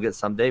wrestling will get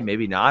someday,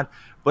 maybe not,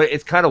 but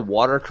it's kind of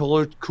water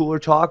cooler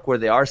talk where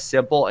they are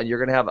simple and you're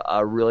going to have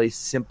a really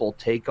simple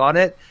take on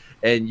it.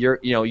 And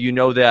you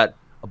know that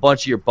a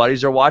bunch of your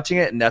buddies are watching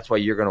it and that's why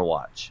you're going to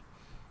watch.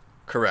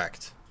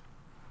 Correct.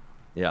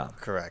 Yeah.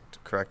 Correct,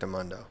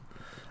 Amundo.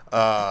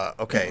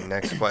 Okay,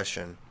 next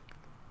question.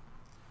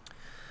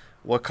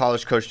 What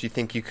college coach do you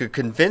think you could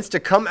convince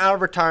to come out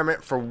of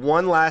retirement for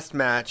one last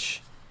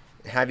match?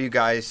 Have you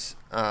guys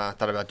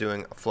thought about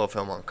doing a flow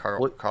film on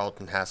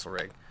Carlton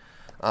Hasselrig?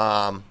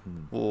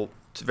 Well,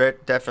 it's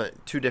definitely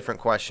two different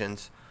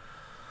questions.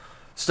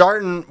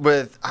 Starting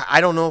with,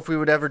 I don't know if we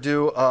would ever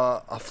do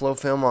a flow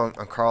film on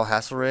Carl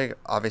Hasselrig.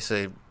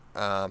 Obviously,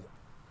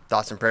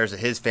 thoughts and prayers to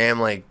his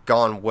family,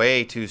 gone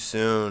way too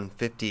soon,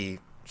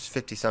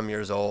 50-some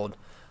years old,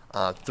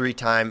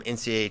 3-time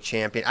NCAA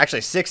champion,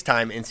 actually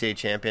 6-time NCAA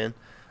champion.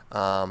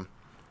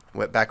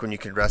 Went back when you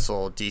could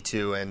wrestle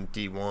D2 and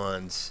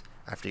D1s.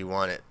 After he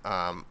won it,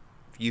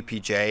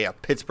 UPJ, a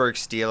Pittsburgh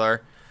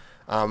Steeler,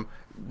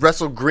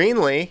 wrestled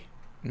Greenlee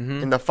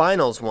in the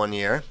finals one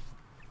year.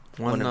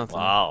 1-0.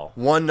 Wow.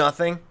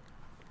 1-0.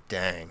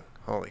 Dang,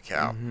 holy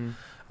cow.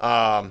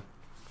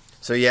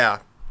 So yeah,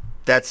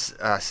 that's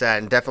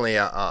sad and definitely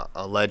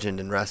a legend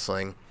in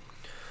wrestling.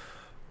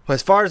 But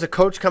as far as a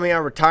coach coming out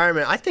of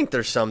retirement, I think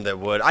there's some that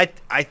would. I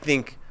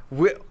think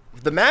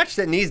the match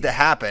that needs to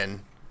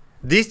happen.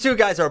 These two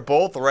guys are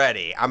both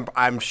ready.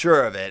 I'm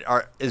sure of it.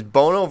 Is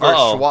Bono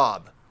versus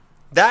Schwab?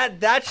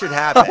 That should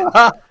happen.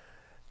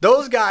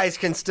 Those guys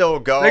can still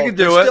go. They can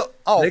do it.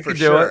 They for can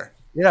do it.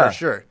 Yeah, for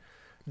sure.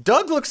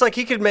 Doug looks like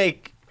he could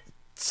make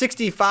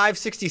 65,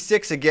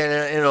 66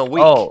 again in a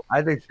week. Oh,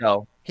 I think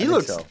so. He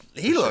looks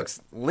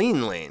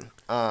lean.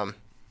 So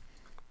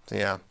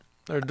yeah,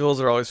 Their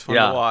duels are always fun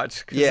to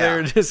watch. Yeah. They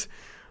were just.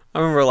 I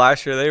remember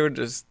last year they were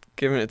just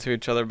giving it to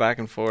each other back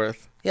and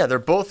forth. Yeah, they're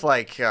both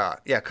like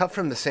cut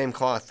from the same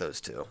cloth. Those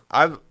two.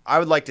 I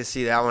would like to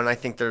see that one. I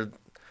think they're.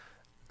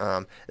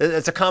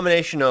 It's a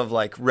combination of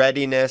like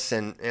readiness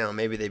and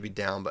maybe they'd be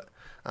down,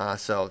 but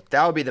so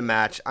that would be the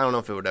match. I don't know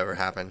if it would ever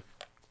happen.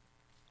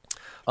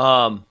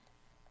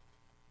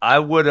 I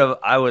would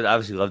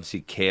obviously love to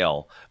see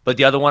Kale, but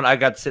the other one I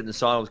got to sit in the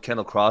sauna with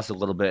Kendall Cross a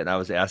little bit, and I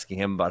was asking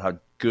him about how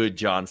good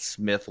John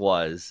Smith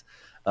was.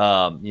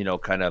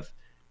 Kind of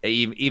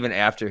even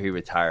after he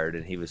retired,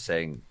 and he was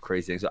saying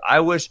crazy things. So I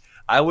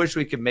wish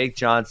we could make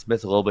John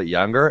Smith a little bit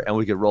younger, and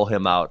we could roll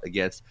him out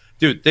against.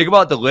 Dude, think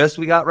about the list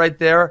we got right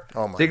there.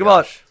 Oh my think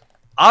gosh.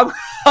 about.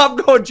 I'm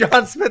going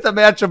John Smith a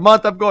match a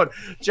month. I'm going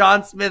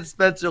John Smith,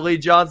 Spencer Lee,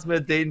 John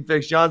Smith, Dayton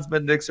Fix, John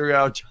Smith, Nick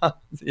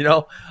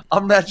Soriano.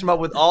 I'm matching him up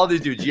with all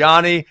these dudes.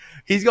 Yanni,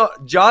 he's going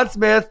John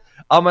Smith.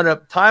 I'm gonna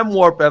time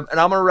warp him, and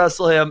I'm gonna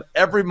wrestle him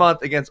every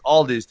month against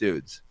all these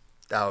dudes.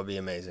 That would be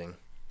amazing.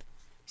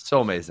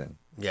 So amazing.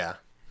 Yeah.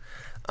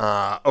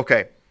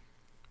 Okay.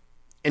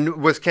 And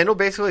was Kendall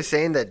basically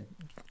saying that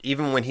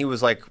even when he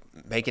was like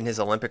making his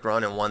Olympic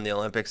run and won the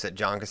Olympics, that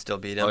John could still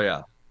beat him? Oh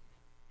yeah.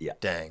 Yeah.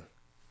 Dang.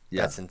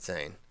 Yeah. That's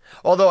insane.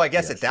 Although I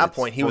guess at that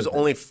point he was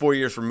only 4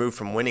 years removed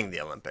from winning the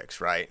Olympics,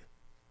 right?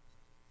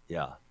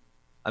 Yeah.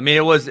 I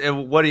mean,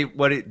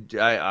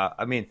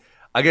 I mean,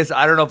 I guess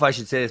I don't know if I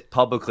should say this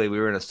publicly. We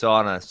were in a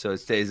sauna, so it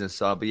stays in a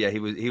sauna. But yeah, he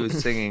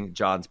was singing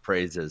John's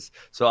praises.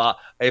 So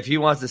if he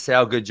wants to say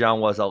how good John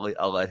was, I'll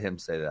let him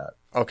say that.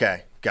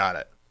 Okay, got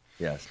it.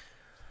 Yes.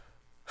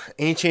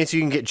 Any chance you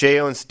can get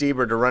Jo and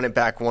Stieber to run it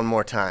back one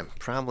more time?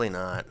 Probably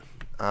not.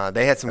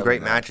 They had some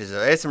great matches.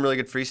 They had some really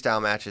good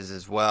freestyle matches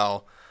as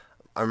well.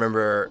 I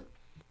remember,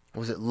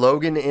 was it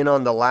Logan in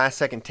on the last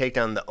second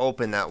takedown in the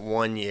Open that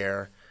one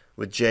year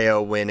with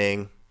Jo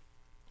winning,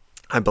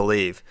 I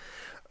believe.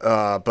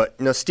 But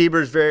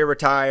Stieber's very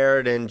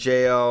retired, and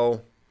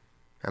Jo,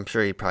 I'm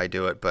sure he'd probably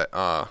do it. But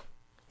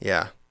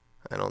yeah,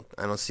 I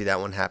don't see that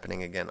one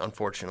happening again.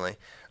 Unfortunately,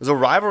 it was a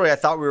rivalry I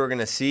thought we were going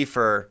to see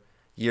for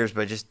years,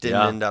 but it just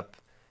didn't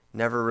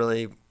never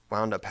really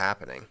wound up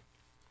happening.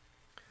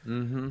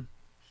 Mm-hmm.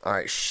 All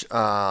right,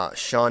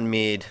 Sean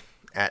Mead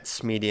at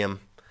Smedium.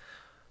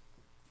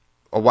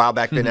 A while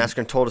back, Ben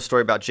Askren told a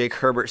story about Jake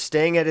Herbert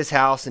staying at his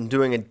house and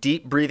doing a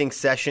deep breathing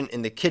session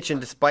in the kitchen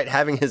despite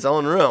having his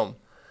own room.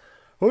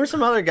 Who are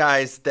some other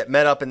guys that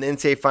met up in the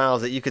NCAA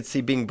finals that you could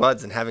see being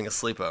buds and having a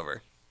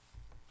sleepover?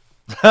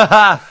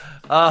 Well,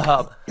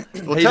 tell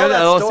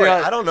that story.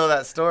 I don't know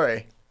that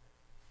story.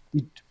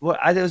 Well,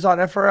 it was on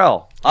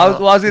FRL. I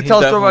was going to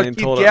tell a story about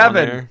Keith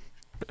Gavin.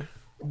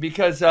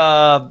 Because,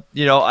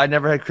 I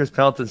never had Chris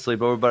Pendleton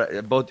sleep over,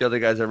 but both the other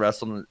guys I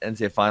wrestled in the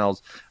NCAA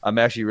finals, I'm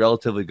actually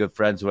relatively good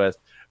friends with.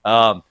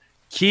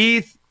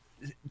 Keith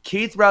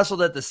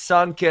wrestled at the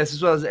Sun Kiss.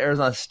 This was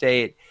Arizona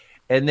State.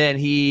 And then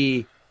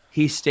he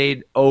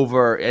stayed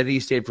over, and he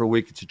stayed for a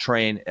week to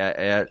train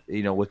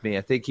with me.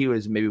 I think he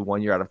was maybe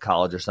 1 year out of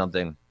college or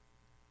something.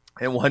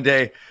 And one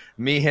day,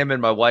 me, him,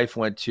 and my wife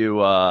went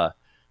to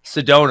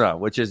Sedona,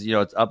 which is,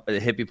 it's up a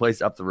hippie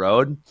place up the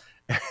road.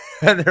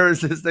 And there was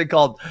this thing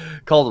called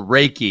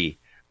Reiki.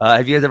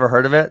 Have you guys ever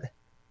heard of it?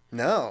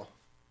 No.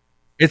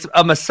 It's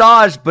a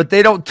massage, but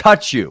they don't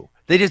touch you.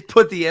 They just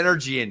put the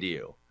energy into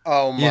you.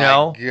 Oh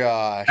my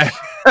gosh.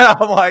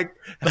 I'm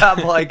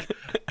like,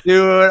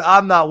 dude,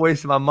 I'm not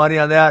wasting my money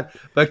on that.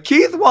 But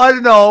Keith wanted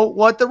to know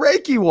what the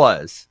Reiki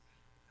was.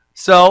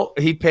 So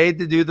he paid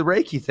to do the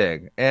Reiki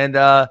thing. And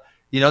they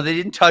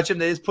didn't touch him,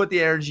 they just put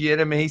the energy in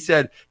him, and he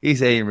said he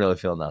didn't really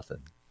feel nothing.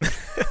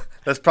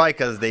 That's probably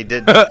because they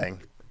did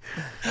nothing.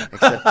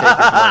 Except take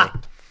his money.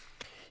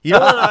 You know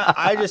what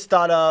I just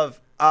thought of?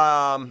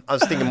 I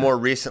was thinking more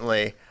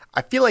recently.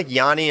 I feel like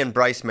Yanni and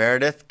Bryce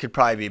Meredith could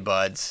probably be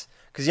buds.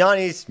 Because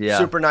Yanni's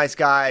super nice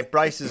guy.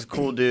 Bryce is a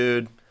cool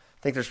dude.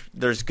 I think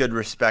there's good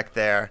respect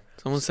there.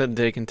 Someone said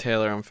Dakin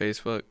Taylor on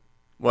Facebook.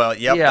 Well,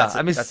 yep,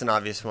 that's an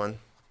obvious one.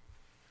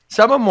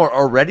 Some of them are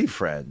already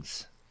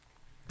friends.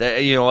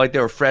 They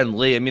were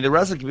friendly. I mean, the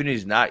wrestling community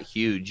is not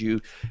huge.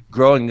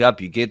 Growing up,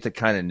 you get to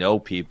kind of know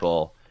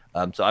people.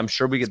 So I'm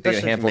sure we could think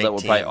of a handful that were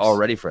probably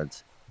already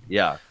friends.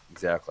 Yeah,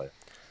 exactly.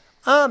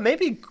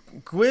 Maybe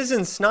Gwiz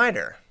and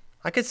Snyder.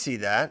 I could see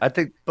that. I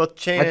think both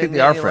Chain and they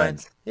are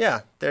friends.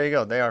 Yeah, there you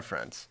go. They are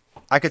friends.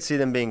 I could see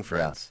them being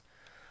friends.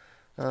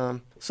 Yeah.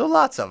 So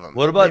lots of them.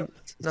 What about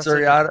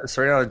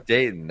Soriano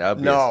Dayton?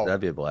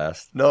 That'd be a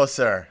blast. No,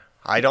 sir.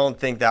 I don't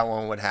think that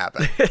one would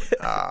happen.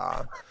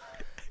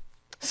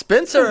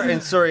 Spencer and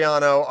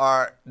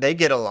Soriano they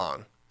get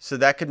along, so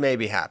that could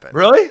maybe happen.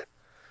 Really?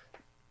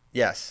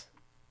 Yes.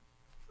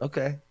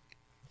 Okay.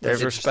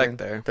 There's respect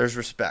there. There's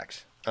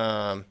respect.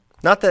 Not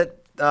that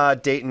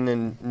Dayton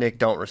and Nick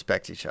don't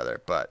respect each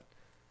other, but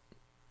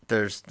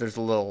there's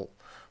a little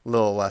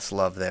less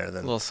love there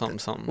than a little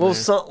something.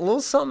 Little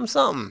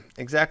something.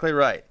 Exactly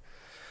right.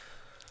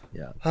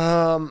 Yeah.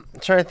 I'm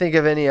trying to think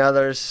of any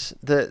others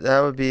that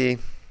would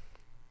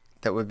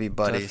be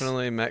buddies.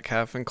 Definitely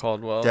Metcalf and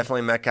Caldwell.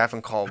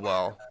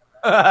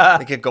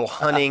 They could go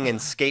hunting and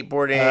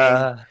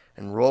skateboarding.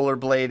 And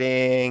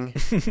rollerblading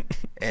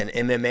and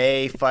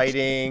MMA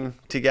fighting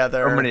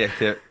together.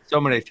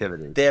 So many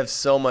activities. They have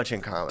so much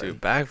in common. Do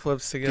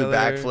backflips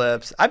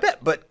together. I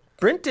bet, but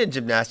Brent did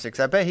gymnastics.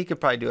 I bet he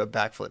could probably do a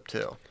backflip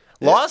too.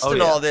 Lost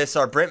in all this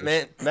are Brent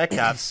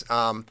Metcalf's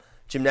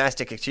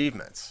gymnastic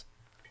achievements.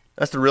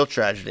 That's the real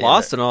tragedy.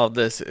 Lost in all of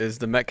this is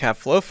the Metcalf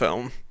Flow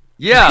film.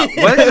 Yeah,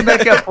 when is the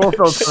Metcalf Flow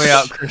film coming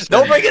out, Christian?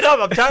 Don't bring it up.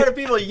 I'm tired of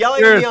people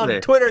yelling at me on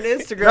Twitter and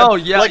Instagram. No,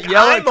 yell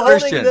I'm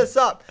holding this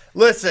up.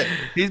 Listen.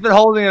 He's been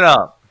holding it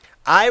up.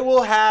 I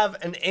will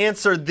have an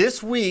answer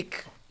this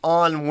week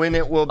on when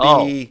it will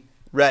be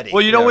ready.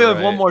 Well, we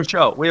have one more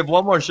show. We have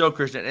one more show,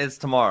 Christian. It's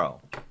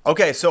tomorrow.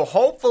 Okay, so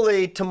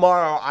hopefully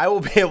tomorrow I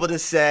will be able to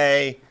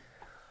say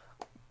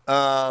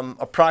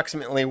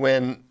approximately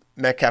when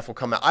Metcalf will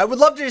come out. I would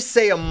love to just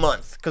say a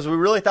month because we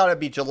really thought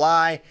it'd be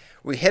July.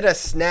 We hit a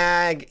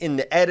snag in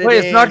the editing.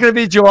 Wait, it's not going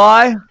to be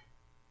July?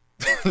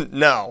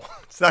 No,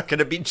 it's not going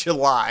to be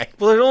July.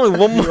 Well, there's only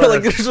one more.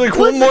 There's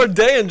one more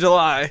day in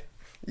July.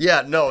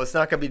 Yeah, no, it's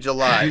not going to be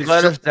July. You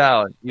let us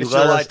down. You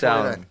let us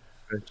down,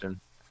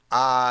 Christian.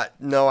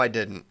 No, I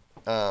didn't.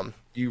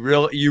 You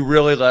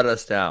really let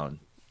us down.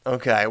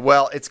 Okay,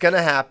 well, it's going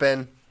to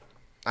happen.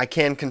 I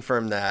can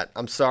confirm that.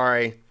 I'm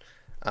sorry,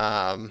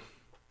 but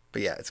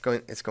yeah, it's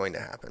going to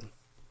happen.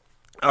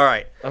 All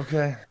right.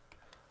 Okay.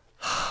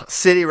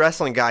 City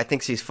Wrestling Guy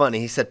thinks he's funny.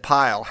 He said,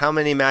 "Pile, how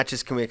many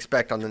matches can we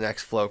expect on the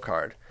next Flow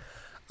card?"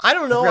 I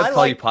don't know. I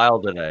call you Pile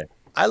today.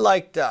 I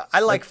like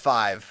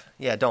 5.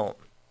 Yeah, don't.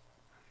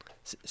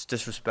 It's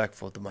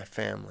disrespectful to my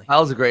family.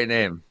 Pile's a great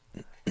name.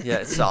 Yeah,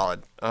 it's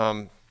solid.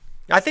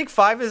 I think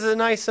 5 is a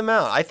nice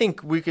amount. I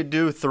think we could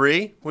do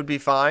 3 would be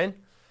fine.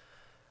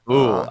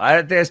 Ooh, I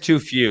think that's too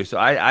few. So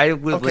I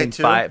would lean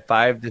 5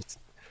 to.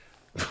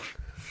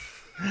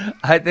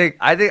 I think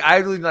I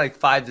would lean like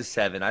 5 to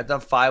 7. I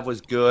thought 5 was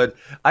good.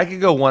 I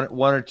could go one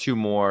or two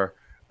more.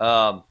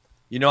 I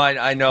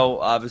know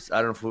obviously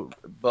I don't know,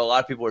 but a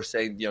lot of people are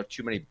saying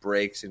too many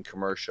breaks and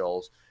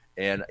commercials,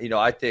 and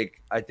I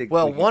think.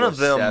 Well, one of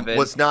them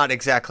was not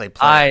exactly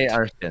planned. I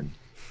understand.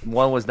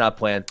 One was not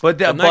planned,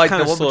 but And that like, kind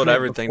the of one slowed between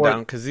everything before- down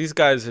because these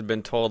guys had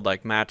been told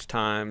like match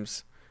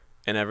times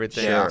and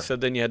everything. Sure. So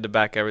then you had to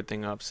back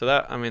everything up. So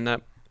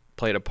that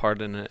played a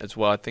part in it as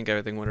well. I think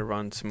everything would have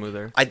run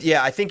smoother.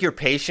 I think your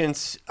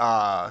patience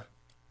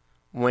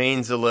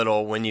wanes a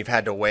little when you've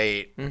had to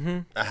wait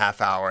a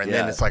half hour, and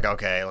then Yeah. it's like,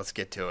 okay, let's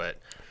get to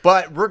it.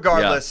 But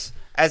regardless,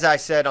 as I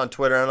said on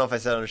Twitter, I don't know if I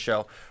said it on the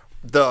show,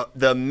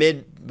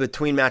 the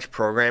between match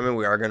programming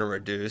we are going to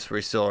reduce.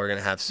 We still are going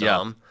to have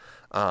some.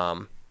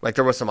 Like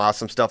there was some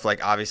awesome stuff.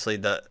 Like obviously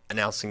the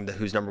announcing the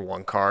Who's Number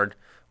One card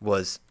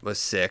was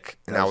sick,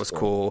 and that was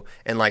cool.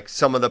 And like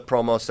some of the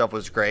promo stuff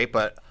was great,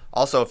 but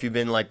also if you've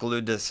been like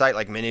glued to the site,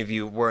 like many of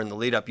you were in the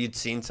lead up, you'd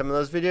seen some of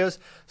those videos.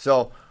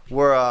 So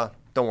we're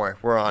don't worry,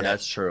 we're on it.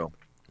 That's true.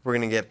 We're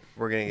gonna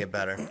get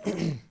better.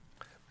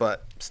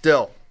 But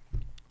still,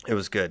 it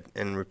was good,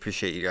 and we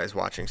appreciate you guys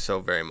watching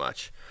so very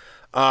much.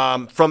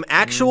 From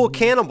Actual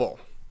Cannibal,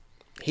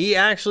 he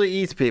actually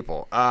eats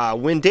people.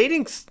 When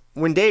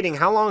dating,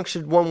 how long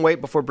should one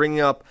wait before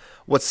bringing up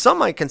what some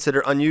might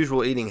consider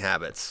unusual eating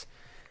habits?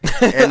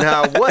 And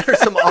what are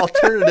some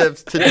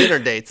alternatives to dinner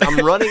dates? I'm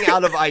running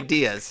out of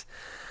ideas.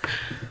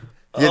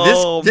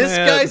 Yeah, this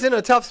guy's in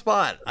a tough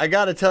spot. I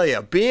gotta tell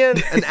you, being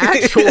an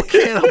actual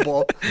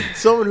cannibal,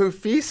 someone who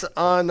feasts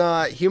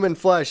on human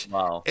flesh,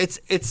 Wow.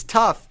 it's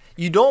tough.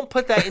 You don't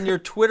put that in your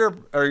Twitter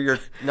or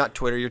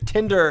your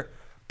Tinder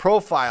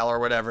profile or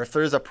whatever. If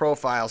there's a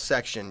profile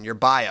section, your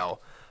bio,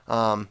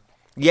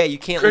 you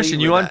can't. Christian,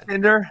 lead you with on that.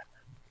 Tinder?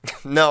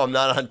 No, I'm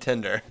not on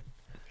Tinder.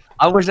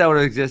 I wish that would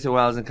have existed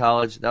when I was in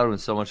college. That would have been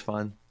so much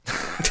fun.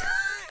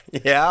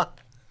 Yeah.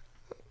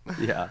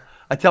 Yeah.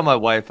 I tell my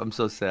wife I'm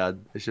so sad.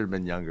 I should have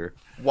been younger.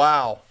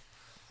 Wow.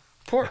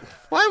 Poor.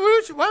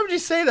 Why would you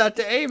say that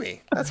to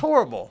Amy? That's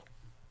horrible.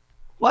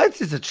 Well, it's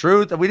just the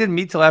truth. We didn't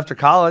meet till after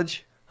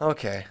college.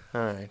 Okay.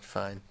 All right.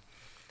 Fine.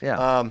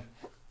 Yeah.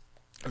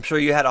 I'm sure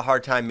you had a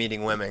hard time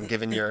meeting women,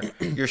 given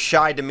your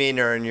shy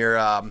demeanor and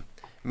your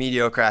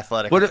mediocre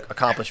athletic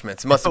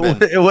accomplishments. Must have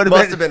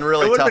been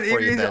really tough for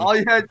you then. All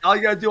you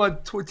gotta do on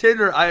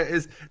Tinder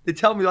is they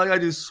tell me all you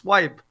gotta do is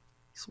swipe.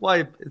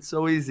 It's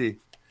so easy.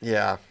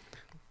 Yeah.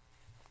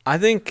 I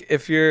think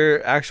if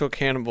you're actual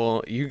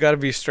cannibal, you got to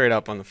be straight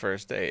up on the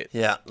first date.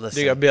 Yeah.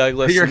 Listen. You got to be like,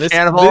 You're listen, a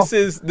cannibal? this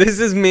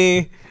is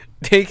me.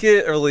 Take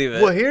it or leave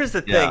it. Well, here's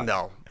the Yeah. thing,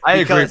 though. I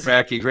agree, because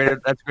Becky.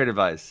 That's great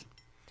advice.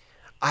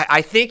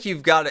 I think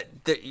you've got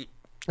it.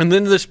 And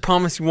then just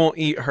promise you won't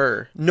eat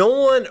her. No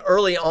one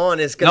early on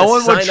is going to No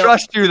one would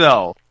trust you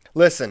though.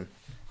 Listen,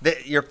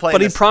 you're playing.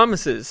 But he this-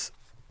 promises.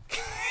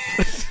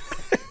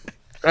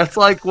 That's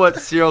like what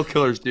serial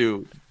killers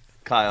do,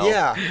 Kyle.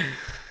 Yeah.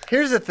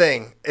 Here's the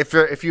thing: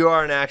 if you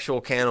are an actual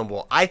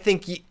cannibal, I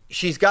think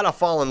she's got to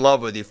fall in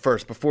love with you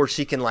first before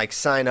she can like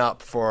sign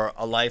up for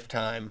a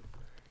lifetime,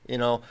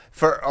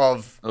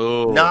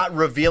 not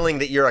revealing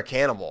that you're a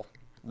cannibal,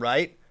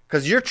 right?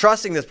 Because you're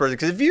trusting this person.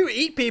 Because if you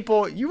eat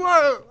people, you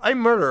are a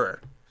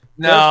murderer.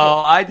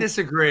 No, I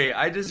disagree.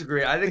 I think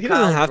He doesn't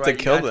Kyle's have to right.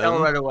 kill You gotta tell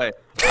them. him right away.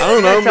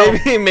 I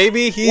don't know.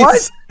 Maybe he's.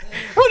 What?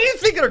 What do you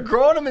think? They're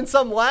growing them in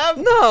some lab?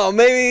 No,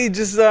 maybe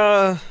just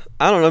I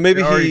don't know.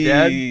 Maybe They're already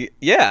he.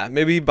 Yeah,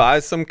 maybe he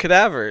buys some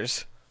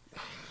cadavers.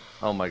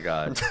 Oh my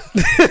god.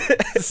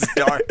 It's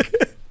dark.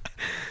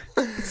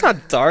 It's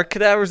not dark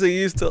cadavers they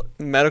use to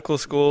medical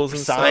schools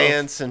and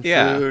Science stuff. and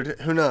Yeah. food.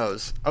 Who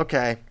knows?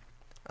 Okay.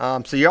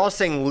 So you're all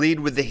saying lead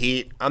with the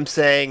heat. I'm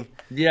saying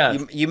Yeah.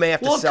 you may have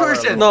to Well, sell her a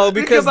Christian, little. No,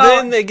 Think because about-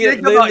 then they get.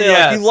 think Then about- they're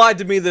yes. like, you lied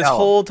to me this No.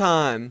 whole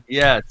time.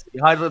 Yes.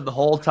 You hide it the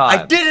whole time.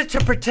 I did it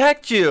to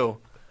protect you.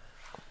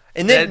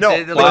 And then That- no,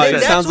 that- but then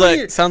that that's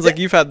when sounds like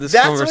you've had this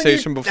that's when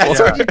conversation before. That's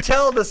when you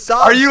tell the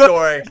sob Are you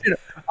story.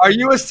 Are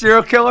you a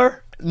serial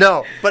killer?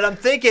 No, but I'm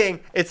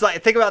thinking it's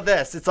like think about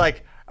this. It's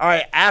like all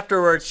right,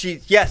 afterwards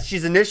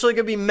she's initially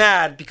gonna be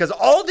mad because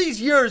all these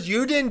years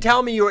you didn't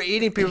tell me you were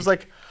eating people. It's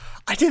like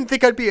I didn't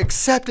think I'd be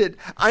accepted.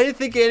 I didn't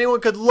think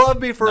anyone could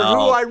love me for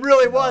No. who I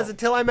really was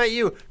until I met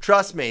you.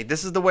 Trust me,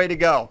 this is the way to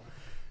go.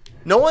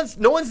 No one's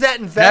that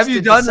invested. Have you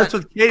to done si- this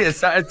with Katie?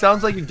 It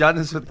sounds like you've done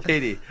this with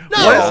Katie.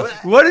 No.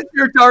 What is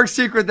your dark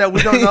secret that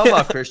we don't know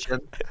about,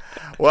 Christian?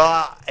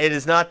 Well, it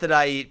is not that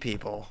I eat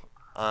people.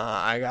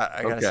 I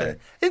gotta Okay.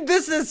 say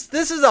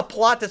this is a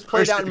plot that's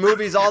played out in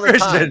movies all the time.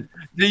 Christian,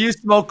 do you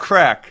smoke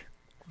crack?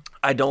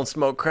 I don't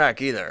smoke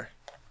crack either.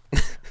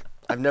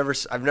 I've never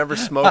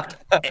smoked.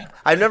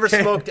 I've never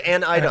smoked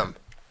an item.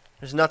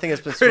 There's nothing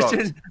that's been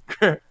smoked.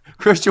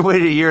 Christian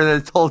waited a year and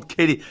then told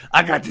Katie,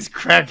 I got this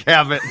crack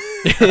habit.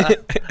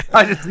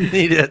 I just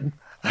need it.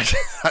 I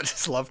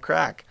just love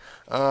crack.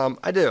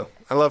 I do.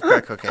 I love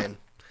crack cocaine.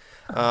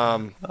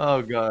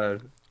 Oh,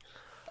 God.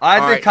 I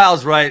think right.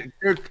 Kyle's right.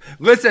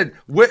 Listen,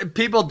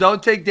 people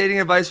don't take dating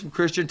advice from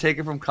Christian. Take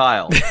it from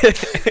Kyle.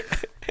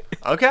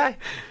 Okay.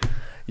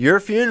 Your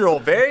funeral,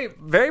 very,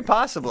 very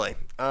possibly,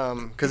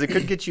 because it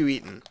could get you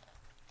eaten.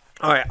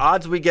 All right,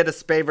 odds we get a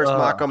Spay versus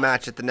Mako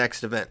match at the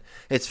next event.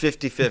 It's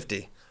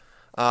 50-50.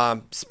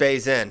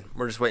 Spay's in.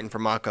 We're just waiting for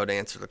Mako to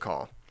answer the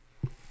call.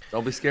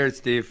 Don't be scared,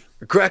 Steve.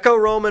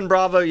 Greco-Roman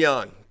Bravo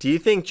Young. Do you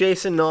think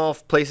Jason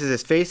Nolf places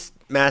his face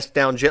mask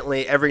down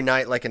gently every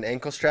night like an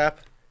ankle strap.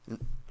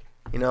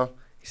 You know,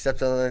 he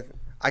steps on the.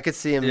 I could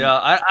see him.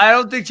 Yeah, I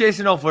don't think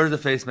Jason Elf wears a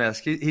face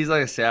mask. He's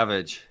like a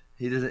savage.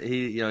 He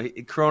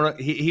doesn't. Corona.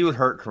 He would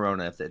hurt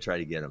Corona if they tried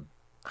to get him.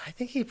 I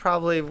think he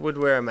probably would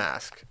wear a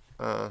mask.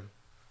 I'm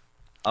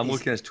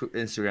looking his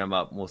Instagram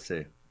up. We'll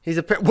see. He's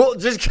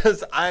just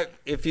because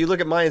if you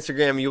look at my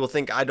Instagram, you will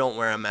think I don't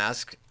wear a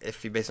mask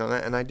if you base it on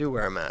that, and I do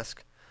wear a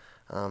mask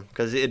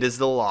because it is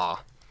the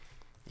law,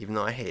 even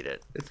though I hate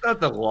it. It's not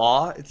the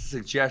law; it's a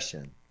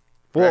suggestion.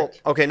 Well,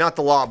 Correct? okay, not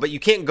the law, but you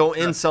can't go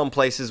in some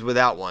places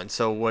without one.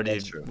 So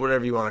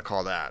whatever you want to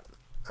call that,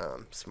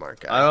 smart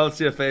guy. I don't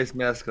see a face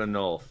mask on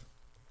Nolf.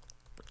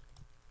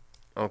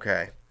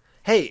 Okay,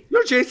 hey, You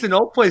know Jason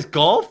Nolf plays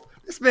golf.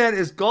 This man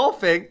is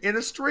golfing in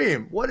a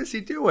stream. What is he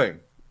doing?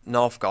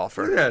 Nolf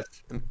golfer. Look at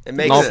this. It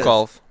makes Golf sense.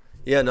 golf.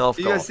 Yeah, Nolf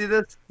You golf. guys see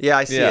this? Yeah,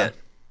 I see Yeah. it.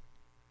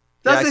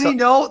 Yeah, I Doesn't saw- he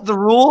know the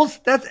rules?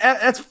 That's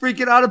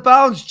freaking out of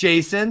bounds,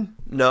 Jason.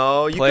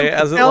 No, you Play can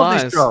as it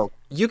Penalty lies. stroke,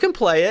 you can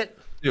play it.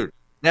 dude.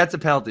 That's a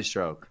penalty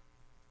stroke.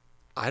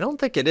 I don't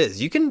think it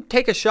is. You can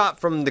take a shot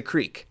from the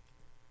creek.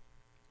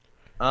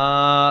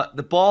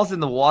 The ball's in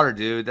the water,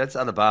 dude. That's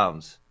out of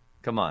bounds.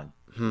 Come on.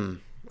 I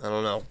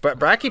don't know. But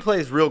Bracky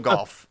plays real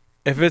golf.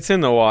 If it's in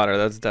the water,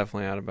 that's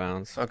definitely out of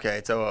bounds. Okay,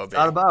 it's OOB. It's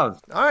out of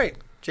bounds. All right,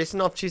 Jason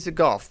Off Cheese at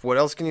Golf. What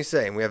else can you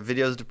say? We have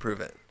videos to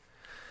prove it.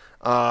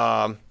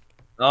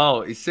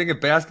 Oh, he's singing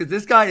baskets.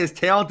 This guy is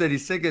talented.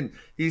 He's singing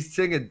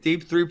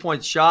deep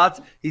 3-point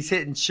shots. He's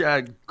hitting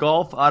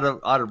golf out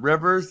of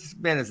rivers. This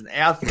man is an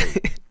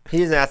athlete.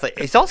 He's an athlete.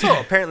 He's also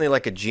apparently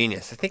like a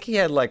genius. I think he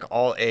had like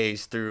all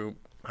A's through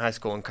high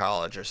school and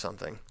college or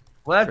something.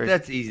 Well,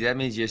 that's easy. That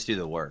means you just do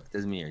the work.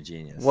 Doesn't mean you're a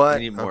genius. What?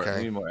 We need more. Okay.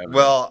 We need more evidence.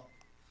 Well,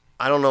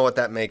 I don't know what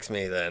that makes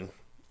me then.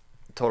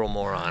 Total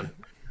moron.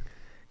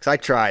 Because I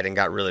tried and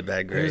got really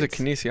bad He was grades.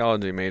 a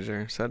kinesiology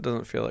major, so that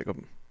doesn't feel like a.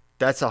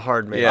 That's a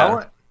hard major.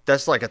 Yeah.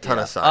 That's like a ton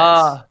of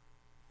science.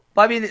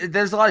 But I mean,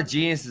 there's a lot of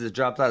geniuses that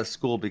dropped out of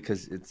school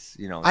because it's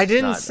I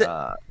didn't It's say-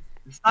 not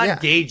Yeah.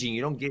 engaging.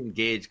 You don't get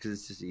engaged because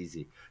it's just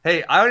easy.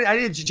 Hey, I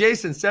need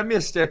Jason. Send me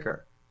a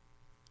sticker.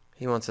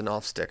 He wants an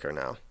off sticker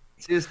now.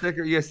 See the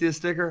sticker? You guys see the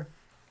sticker?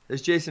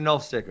 There's Jason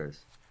Elf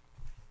stickers.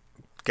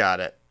 Got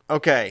it.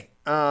 Okay.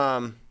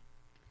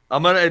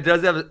 It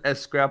does have a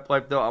scrap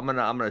pipe though. I'm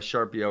gonna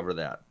Sharpie over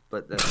that.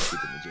 But that's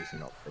keeping the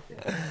Jason Elf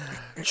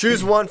sticker.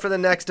 Choose one for the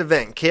next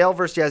event. Kale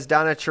versus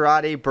Yazdana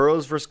Charati,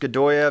 Burrows versus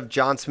Godoyev,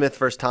 John Smith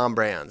versus Tom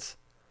Brands.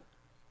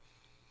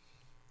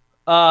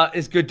 What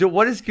is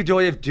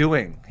Godoyev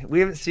doing? We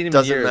haven't seen him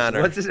Doesn't in years.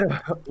 matter.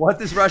 What's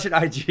his Russian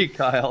IG,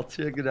 Kyle?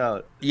 Check it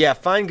out. Yeah,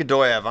 find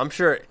Godoyev. I'm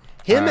sure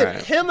him All and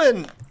right. him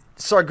and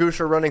Sargush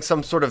are running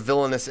some sort of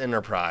villainous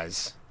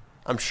enterprise.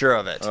 I'm sure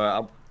of it.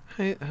 All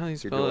right, How do you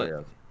spell it?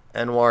 Godoyev.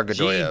 Anwar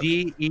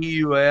Godoyev.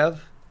 Gdeeuf.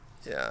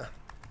 Yeah.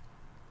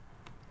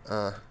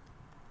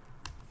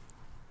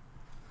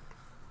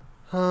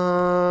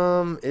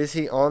 Is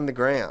he on the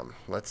gram?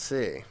 Let's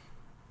see.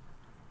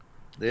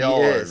 They He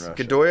all is. are in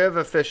Russia. Godoyev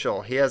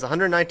official. He has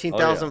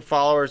 119,000 Oh, yeah.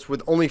 followers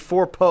with only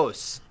 4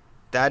 posts.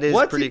 That is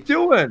What's pretty. he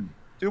doing?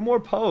 Do more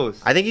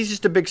posts. I think he's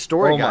just a big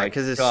story Oh guy my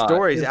because his God.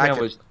 stories This man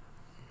active. was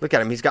Look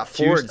at him. He's got juiced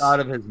Fords. out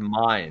of his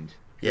mind.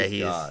 Yeah, Good he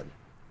is. God.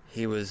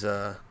 He was.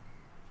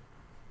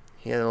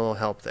 He had a little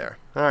help there.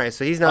 All right,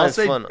 so he's not as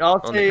fun I'll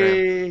on the gram.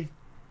 say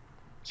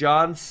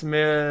John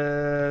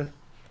Smith.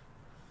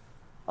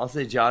 I'll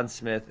say John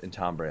Smith and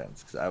Tom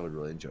Brands because I would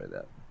really enjoy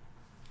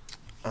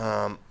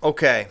that.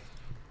 Okay.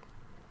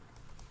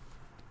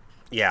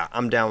 Yeah,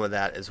 I'm down with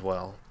that as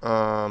well.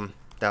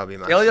 That would be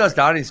my. Elias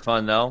Donnie's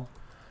fun though.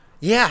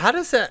 Yeah, how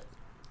does that?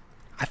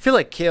 I feel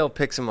like Kale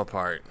picks him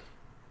apart.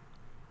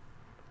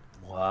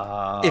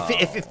 Wow.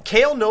 If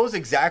Kale knows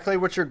exactly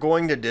what you're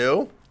going to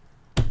do,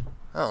 I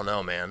don't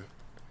know, man.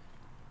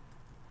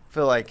 I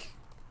feel like,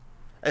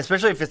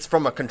 especially if it's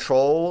from a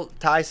control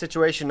tie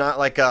situation, not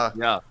like a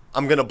Yeah.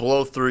 I'm gonna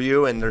blow through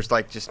you and there's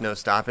like just no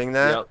stopping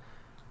that. Yep.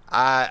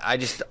 I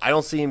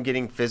don't see him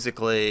getting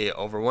physically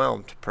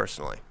overwhelmed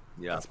personally.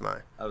 Yeah.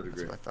 I would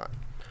agree. That's my thought.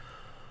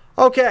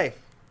 Okay,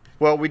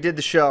 well we did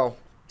the show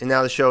and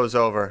now the show is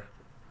over.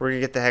 We're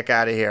gonna get the heck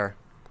out of here.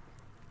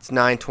 It's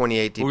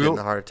 9:28 deep in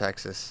the heart of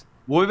Texas.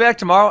 We'll be back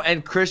tomorrow,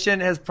 and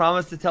Christian has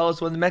promised to tell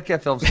us when the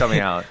Metcalf film's coming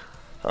out.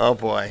 Oh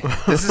boy,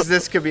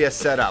 this could be a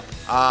setup.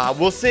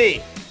 We'll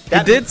see.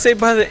 He did say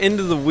by the end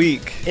of the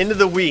week. End of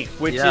the week,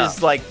 which Yeah.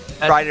 is like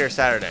Friday or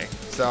Saturday.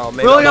 So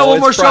maybe We only got one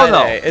it's more show,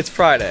 Friday. though. It's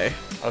Friday.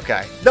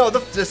 Okay. No,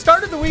 the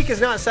start of the week is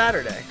not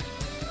Saturday.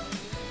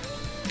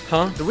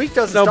 Huh? The week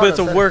doesn't No, start but it's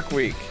on a Saturday. work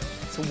week.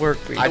 It's a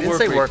work week. I didn't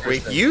say week, work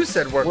week. Kristen. You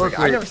said work Work week.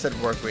 I week. never said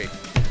work week.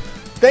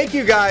 Thank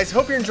you guys.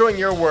 Hope you're enjoying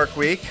your work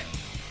week.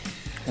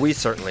 We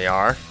certainly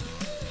are.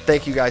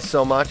 Thank you guys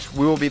so much.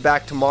 We will be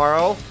back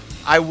tomorrow.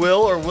 I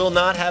will or will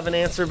not have an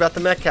answer about the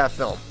Metcalf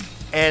film.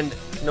 And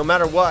no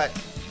matter what,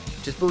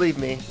 just believe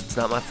me, it's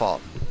not my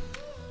fault.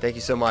 Thank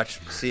you so much.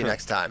 See you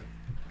next time.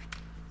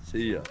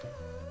 See ya.